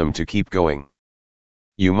momentum to keep going.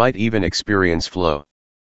 You might even experience flow.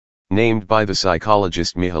 Named by the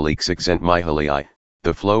psychologist Mihaly Csikszentmihalyi,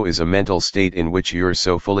 the flow is a mental state in which you're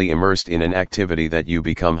so fully immersed in an activity that you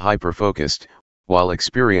become hyper-focused, while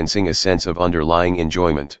experiencing a sense of underlying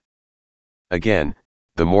enjoyment. Again,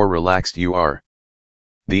 the more relaxed you are,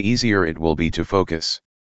 the easier it will be to focus.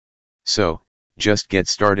 So, just get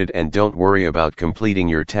started and don't worry about completing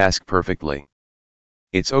your task perfectly.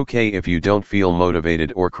 It's okay if you don't feel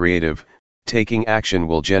motivated or creative. Taking action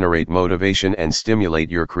will generate motivation and stimulate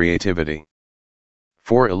your creativity.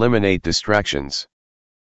 4. Eliminate distractions.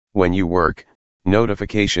 When you work,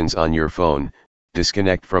 notifications on your phone,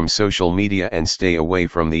 disconnect from social media and stay away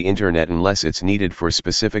from the internet unless it's needed for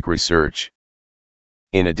specific research.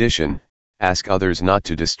 In addition, ask others not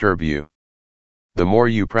to disturb you. The more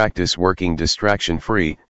you practice working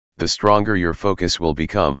distraction-free, the stronger your focus will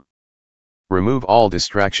become. Remove all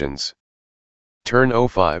distractions. Turn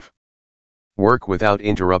 05. Work without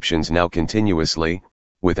interruptions now continuously,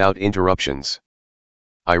 without interruptions.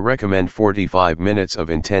 I recommend 45 minutes of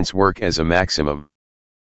intense work as a maximum.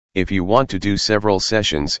 If you want to do several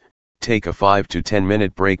sessions, take a 5 to 10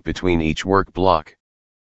 minute break between each work block.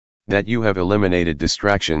 That you have eliminated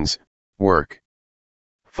distractions, work.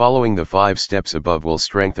 Following the 5 steps above will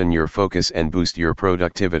strengthen your focus and boost your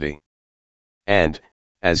productivity. And,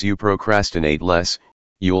 as you procrastinate less,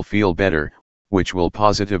 you'll feel better, which will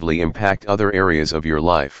positively impact other areas of your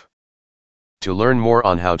life. To learn more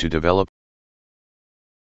on how to develop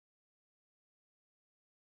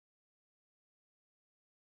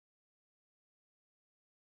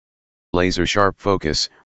laser-sharp focus,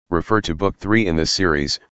 refer to Book 3 in the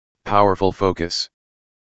series, Powerful Focus.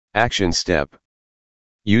 Action Step.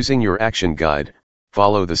 Using your action guide,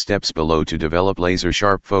 follow the steps below to develop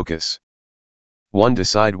laser-sharp focus. 1.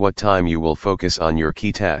 Decide what time you will focus on your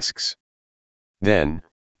key tasks. Then,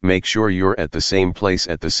 make sure you're at the same place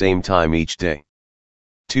at the same time each day.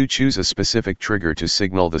 2. Choose a specific trigger to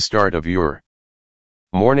signal the start of your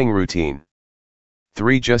morning routine.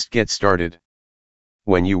 3. Just get started.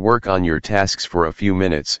 When you work on your tasks for a few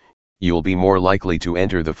minutes, you'll be more likely to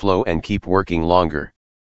enter the flow and keep working longer.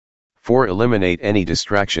 4. Eliminate any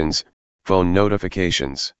distractions, phone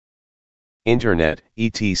notifications, internet,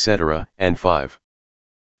 etc. And 5.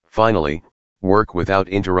 Finally, work without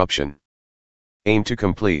interruption. Aim to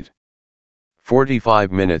complete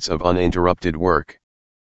 45 minutes of uninterrupted work.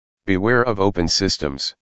 Beware of open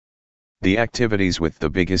systems. The activities with the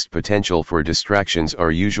biggest potential for distractions are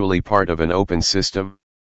usually part of an open system.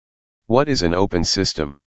 What is an open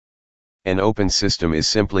system? An open system is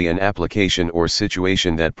simply an application or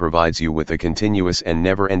situation that provides you with a continuous and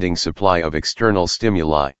never-ending supply of external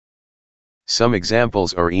stimuli. Some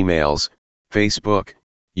examples are emails, Facebook,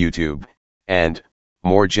 YouTube, and,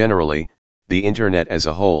 more generally, the Internet as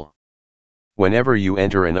a whole. Whenever you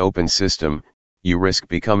enter an open system, you risk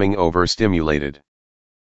becoming overstimulated.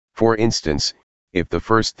 For instance, if the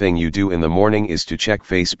first thing you do in the morning is to check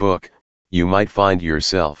Facebook, you might find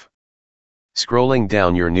yourself scrolling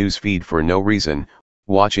down your news feed for no reason,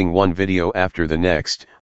 watching one video after the next,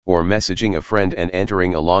 or messaging a friend and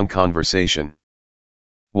entering a long conversation.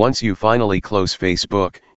 Once you finally close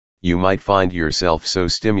Facebook, you might find yourself so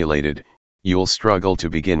stimulated, you'll struggle to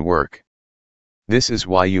begin work. This is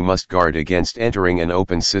why you must guard against entering an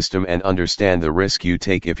open system and understand the risk you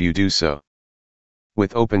take if you do so.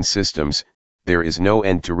 With open systems, there is no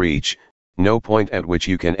end to reach, no point at which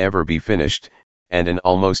you can ever be finished, and an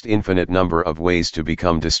almost infinite number of ways to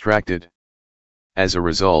become distracted. As a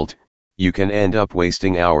result, you can end up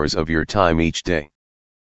wasting hours of your time each day.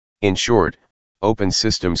 In short, open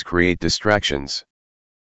systems create distractions.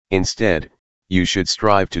 Instead, you should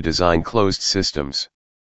strive to design closed systems.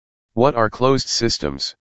 What are closed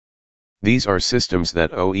systems? These are systems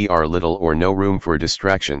that offer little or no room for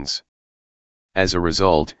distractions. As a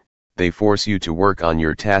result, they force you to work on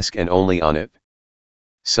your task and only on it.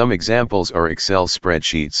 Some examples are Excel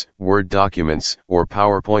spreadsheets, Word documents, or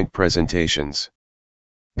PowerPoint presentations.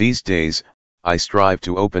 These days, I strive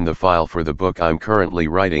to open the file for the book I'm currently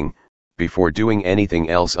writing, before doing anything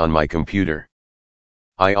else on my computer.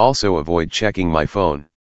 I also avoid checking my phone.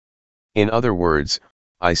 In other words,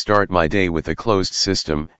 I start my day with a closed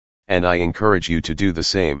system, and I encourage you to do the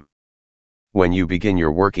same. When you begin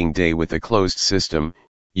your working day with a closed system,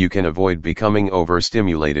 you can avoid becoming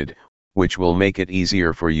overstimulated, which will make it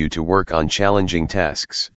easier for you to work on challenging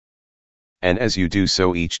tasks. And as you do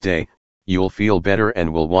so each day, you'll feel better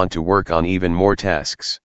and will want to work on even more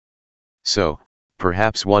tasks. So,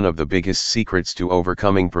 perhaps one of the biggest secrets to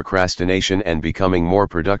overcoming procrastination and becoming more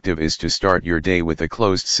productive is to start your day with a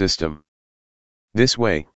closed system. This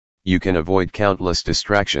way, you can avoid countless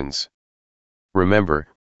distractions. Remember,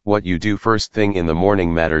 what you do first thing in the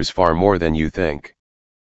morning matters far more than you think.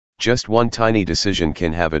 Just one tiny decision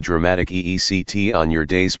can have a dramatic EECT on your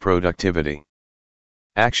day's productivity.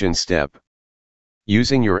 Action step.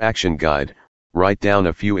 Using your action guide, write down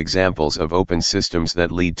a few examples of open systems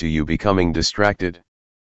that lead to you becoming distracted.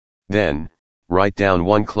 Then, write down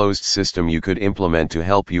one closed system you could implement to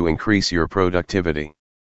help you increase your productivity.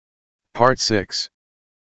 Part 6.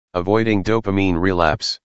 Avoiding dopamine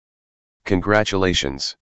relapse.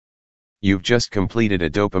 Congratulations! You've just completed a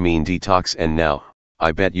dopamine detox, and now,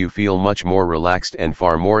 I bet you feel much more relaxed and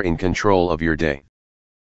far more in control of your day.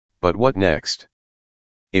 But what next?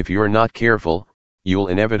 If you're not careful, you'll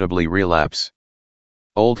inevitably relapse.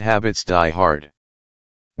 Old habits die hard.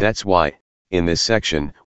 That's why, in this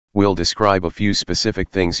section, we'll describe a few specific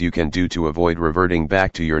things you can do to avoid reverting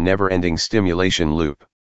back to your never-ending stimulation loop.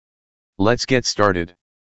 Let's get started.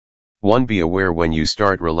 1. Be aware when you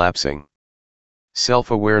start relapsing.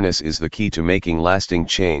 Self-awareness is the key to making lasting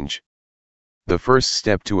change. The first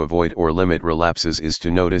step to avoid or limit relapses is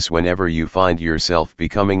to notice whenever you find yourself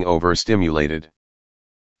becoming overstimulated.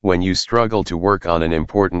 When you struggle to work on an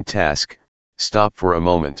important task, stop for a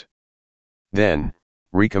moment. Then,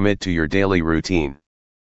 recommit to your daily routine.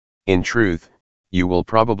 In truth, you will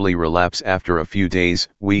probably relapse after a few days,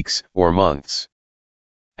 weeks, or months.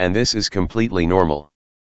 And this is completely normal.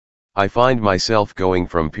 I find myself going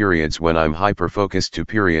from periods when I'm hyper-focused to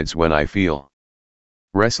periods when I feel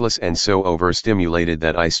restless and so overstimulated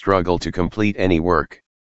that I struggle to complete any work.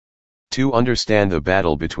 2. Understand the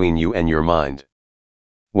battle between you and your mind.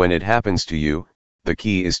 When it happens to you, the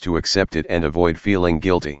key is to accept it and avoid feeling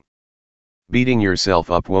guilty. Beating yourself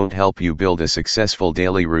up won't help you build a successful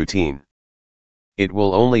daily routine. It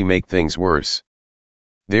will only make things worse.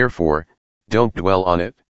 Therefore, don't dwell on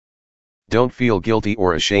it. Don't feel guilty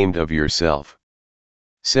or ashamed of yourself.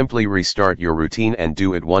 Simply restart your routine and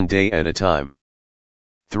do it one day at a time.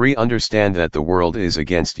 3. Understand that the world is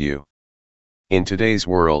against you. In today's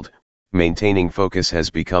world, maintaining focus has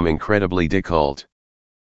become incredibly difficult.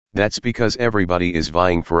 That's because everybody is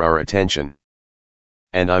vying for our attention.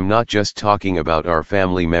 And I'm not just talking about our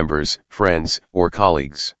family members, friends, or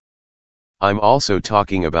colleagues. I'm also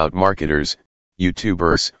talking about marketers,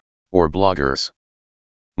 YouTubers, or bloggers.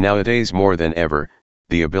 Nowadays more than ever,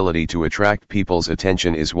 the ability to attract people's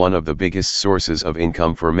attention is one of the biggest sources of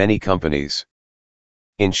income for many companies.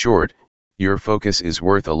 In short, your focus is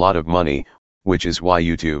worth a lot of money, which is why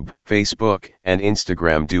YouTube, Facebook, and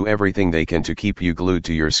Instagram do everything they can to keep you glued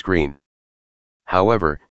to your screen.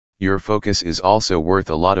 However, your focus is also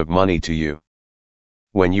worth a lot of money to you.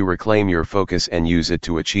 When you reclaim your focus and use it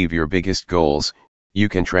to achieve your biggest goals, you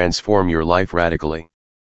can transform your life radically.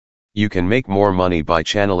 You can make more money by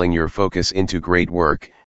channeling your focus into great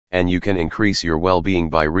work, and you can increase your well-being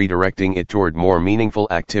by redirecting it toward more meaningful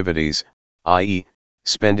activities, i.e.,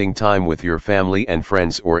 spending time with your family and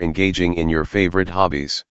friends or engaging in your favorite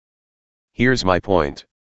hobbies. Here's my point.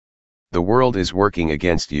 The world is working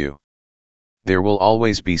against you. There will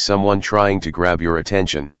always be someone trying to grab your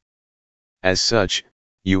attention. As such,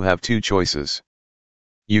 you have two choices.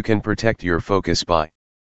 You can protect your focus by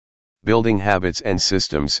building habits and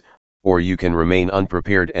systems, or you can remain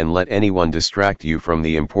unprepared and let anyone distract you from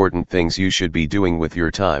the important things you should be doing with your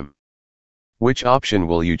time. Which option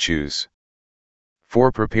will you choose? 4.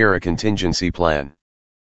 Prepare a contingency plan.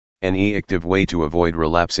 An effective way to avoid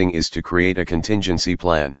relapsing is to create a contingency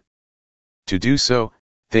plan. To do so,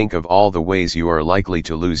 think of all the ways you are likely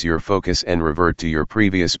to lose your focus and revert to your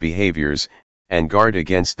previous behaviors, and guard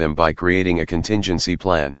against them by creating a contingency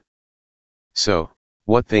plan. So,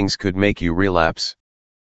 what things could make you relapse?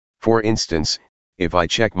 For instance, if I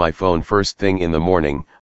check my phone first thing in the morning,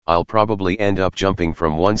 I'll probably end up jumping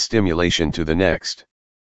from one stimulation to the next.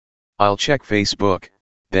 I'll check Facebook,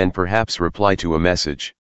 then perhaps reply to a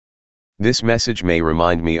message. This message may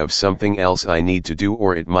remind me of something else I need to do,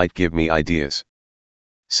 or it might give me ideas.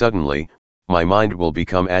 Suddenly, my mind will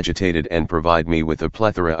become agitated and provide me with a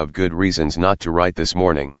plethora of good reasons not to write this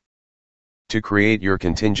morning. To create your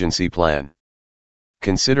contingency plan,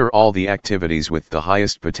 consider all the activities with the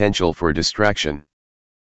highest potential for distraction.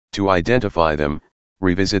 To identify them,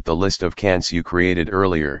 revisit the list of cans you created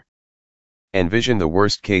earlier. Envision the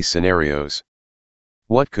worst-case scenarios.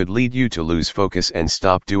 What could lead you to lose focus and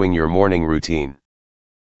stop doing your morning routine?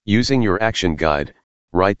 Using your action guide,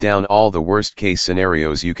 write down all the worst-case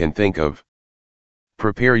scenarios you can think of.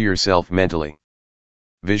 Prepare yourself mentally.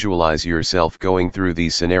 Visualize yourself going through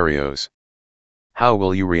these scenarios. How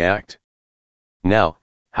will you react? Now,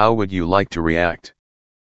 how would you like to react?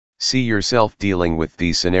 See yourself dealing with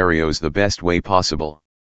these scenarios the best way possible.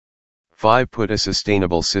 5. Put a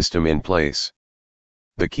sustainable system in place.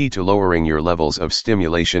 The key to lowering your levels of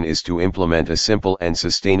stimulation is to implement a simple and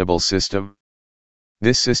sustainable system.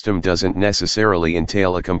 This system doesn't necessarily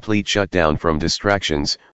entail a complete shutdown from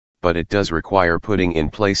distractions, but it does require putting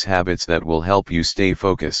in place habits that will help you stay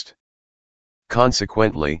focused.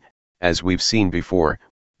 Consequently, as we've seen before,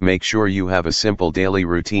 make sure you have a simple daily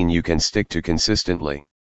routine you can stick to consistently.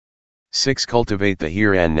 6. Cultivate the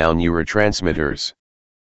here and now neurotransmitters.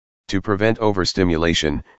 To prevent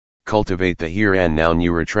overstimulation, cultivate the here and now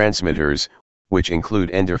neurotransmitters, which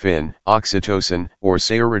include endorphin, oxytocin, or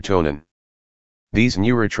serotonin. These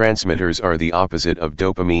neurotransmitters are the opposite of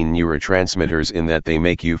dopamine neurotransmitters in that they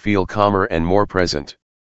make you feel calmer and more present.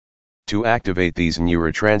 To activate these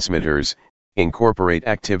neurotransmitters, incorporate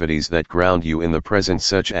activities that ground you in the present,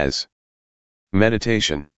 such as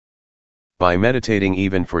meditation. By meditating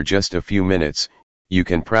even for just a few minutes, you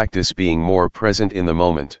can practice being more present in the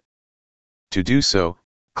moment. To do so,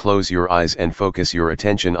 close your eyes and focus your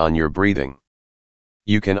attention on your breathing.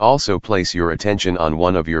 You can also place your attention on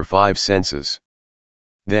one of your 5 senses.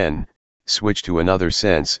 Then, switch to another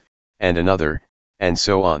sense, and another, and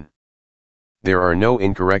so on. There are no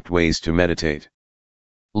incorrect ways to meditate.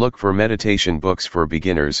 Look for meditation books for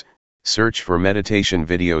beginners, search for meditation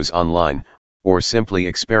videos online, or simply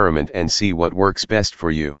experiment and see what works best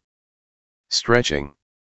for you. Stretching.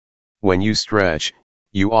 When you stretch,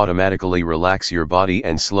 you automatically relax your body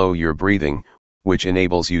and slow your breathing, which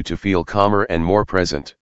enables you to feel calmer and more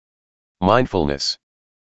present. Mindfulness.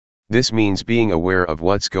 This means being aware of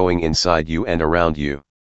what's going inside you and around you.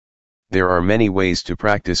 There are many ways to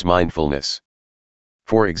practice mindfulness.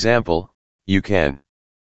 For example, you can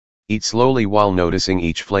eat slowly while noticing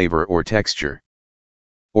each flavor or texture.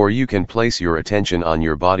 Or you can place your attention on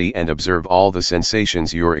your body and observe all the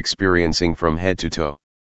sensations you're experiencing from head to toe.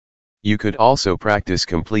 You could also practice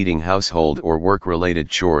completing household or work-related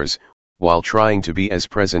chores, while trying to be as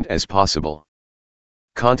present as possible.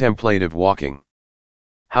 Contemplative walking.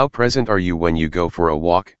 How present are you when you go for a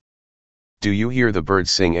walk? Do you hear the birds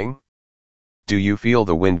singing? Do you feel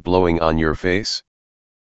the wind blowing on your face?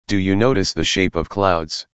 Do you notice the shape of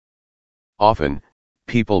clouds? Often,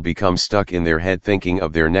 people become stuck in their head thinking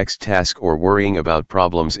of their next task or worrying about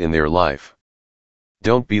problems in their life.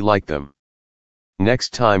 Don't be like them.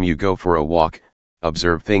 Next time you go for a walk,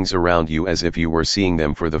 observe things around you as if you were seeing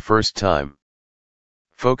them for the first time.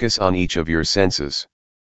 Focus on each of your senses.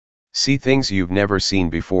 See things you've never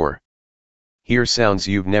seen before. Hear sounds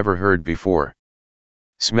you've never heard before.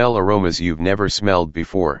 Smell aromas you've never smelled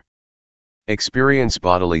before. Experience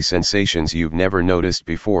bodily sensations you've never noticed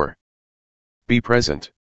before. Be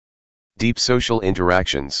present. Deep social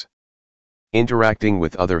interactions. Interacting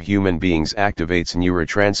with other human beings activates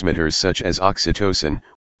neurotransmitters such as oxytocin,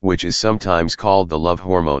 which is sometimes called the love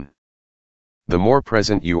hormone. The more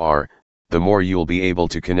present you are, the more you'll be able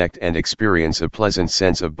to connect and experience a pleasant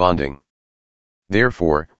sense of bonding.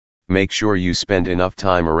 Therefore, make sure you spend enough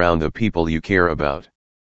time around the people you care about.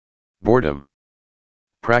 Boredom.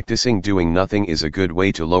 Practicing doing nothing is a good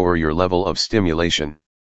way to lower your level of stimulation.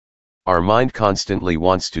 Our mind constantly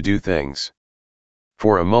wants to do things.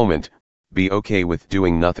 For a moment, be okay with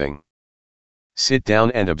doing nothing. Sit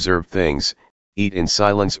down and observe things, eat in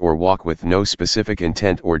silence or walk with no specific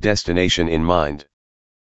intent or destination in mind.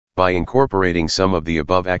 By incorporating some of the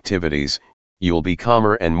above activities, you'll be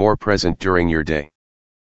calmer and more present during your day.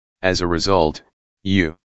 As a result,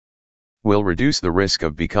 you will reduce the risk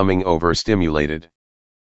of becoming overstimulated.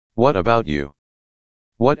 What about you?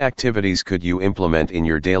 What activities could you implement in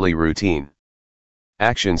your daily routine?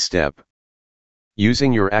 Action step.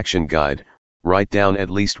 Using your action guide, write down at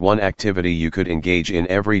least one activity you could engage in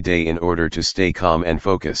every day in order to stay calm and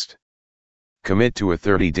focused. Commit to a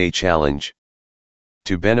 30-day challenge.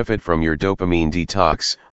 To benefit from your dopamine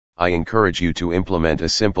detox, I encourage you to implement a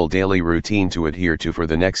simple daily routine to adhere to for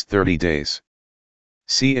the next 30 days.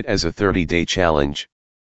 See it as a 30-day challenge.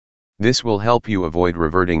 This will help you avoid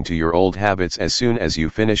reverting to your old habits as soon as you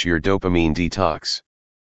finish your dopamine detox.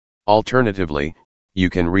 Alternatively, you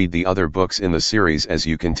can read the other books in the series as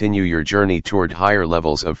you continue your journey toward higher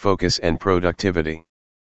levels of focus and productivity.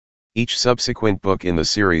 Each subsequent book in the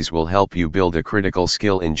series will help you build a critical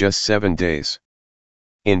skill in just 7 days.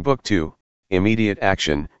 In Book 2, Immediate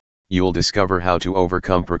Action, you'll discover how to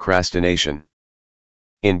overcome procrastination.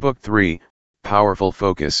 In Book 3, Powerful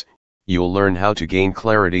Focus, you'll learn how to gain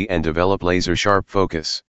clarity and develop laser-sharp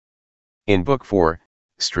focus. In Book 4,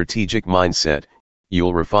 Strategic Mindset,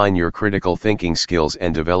 you'll refine your critical thinking skills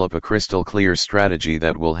and develop a crystal-clear strategy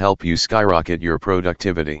that will help you skyrocket your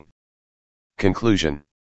productivity. Conclusion.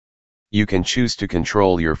 You can choose to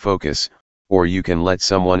control your focus, or you can let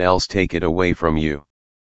someone else take it away from you.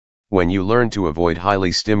 When you learn to avoid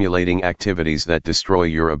highly stimulating activities that destroy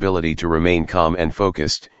your ability to remain calm and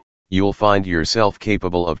focused, you'll find yourself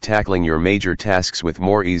capable of tackling your major tasks with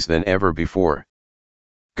more ease than ever before.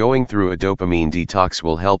 Going through a dopamine detox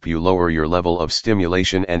will help you lower your level of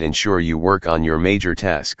stimulation and ensure you work on your major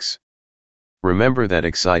tasks. Remember that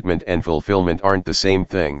excitement and fulfillment aren't the same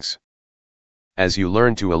things. As you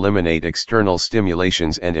learn to eliminate external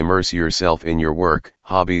stimulations and immerse yourself in your work,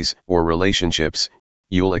 hobbies, or relationships,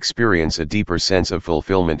 you'll experience a deeper sense of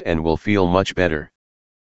fulfillment and will feel much better.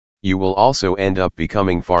 You will also end up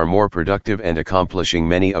becoming far more productive and accomplishing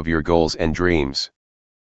many of your goals and dreams.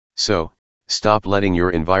 So, stop letting your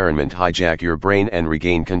environment hijack your brain and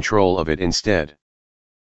regain control of it instead.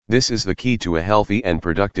 This is the key to a healthy and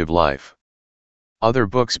productive life. Other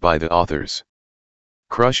books by the authors: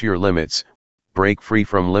 Crush Your Limits, Break Free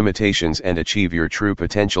from Limitations and Achieve Your True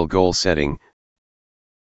Potential. Goal Setting,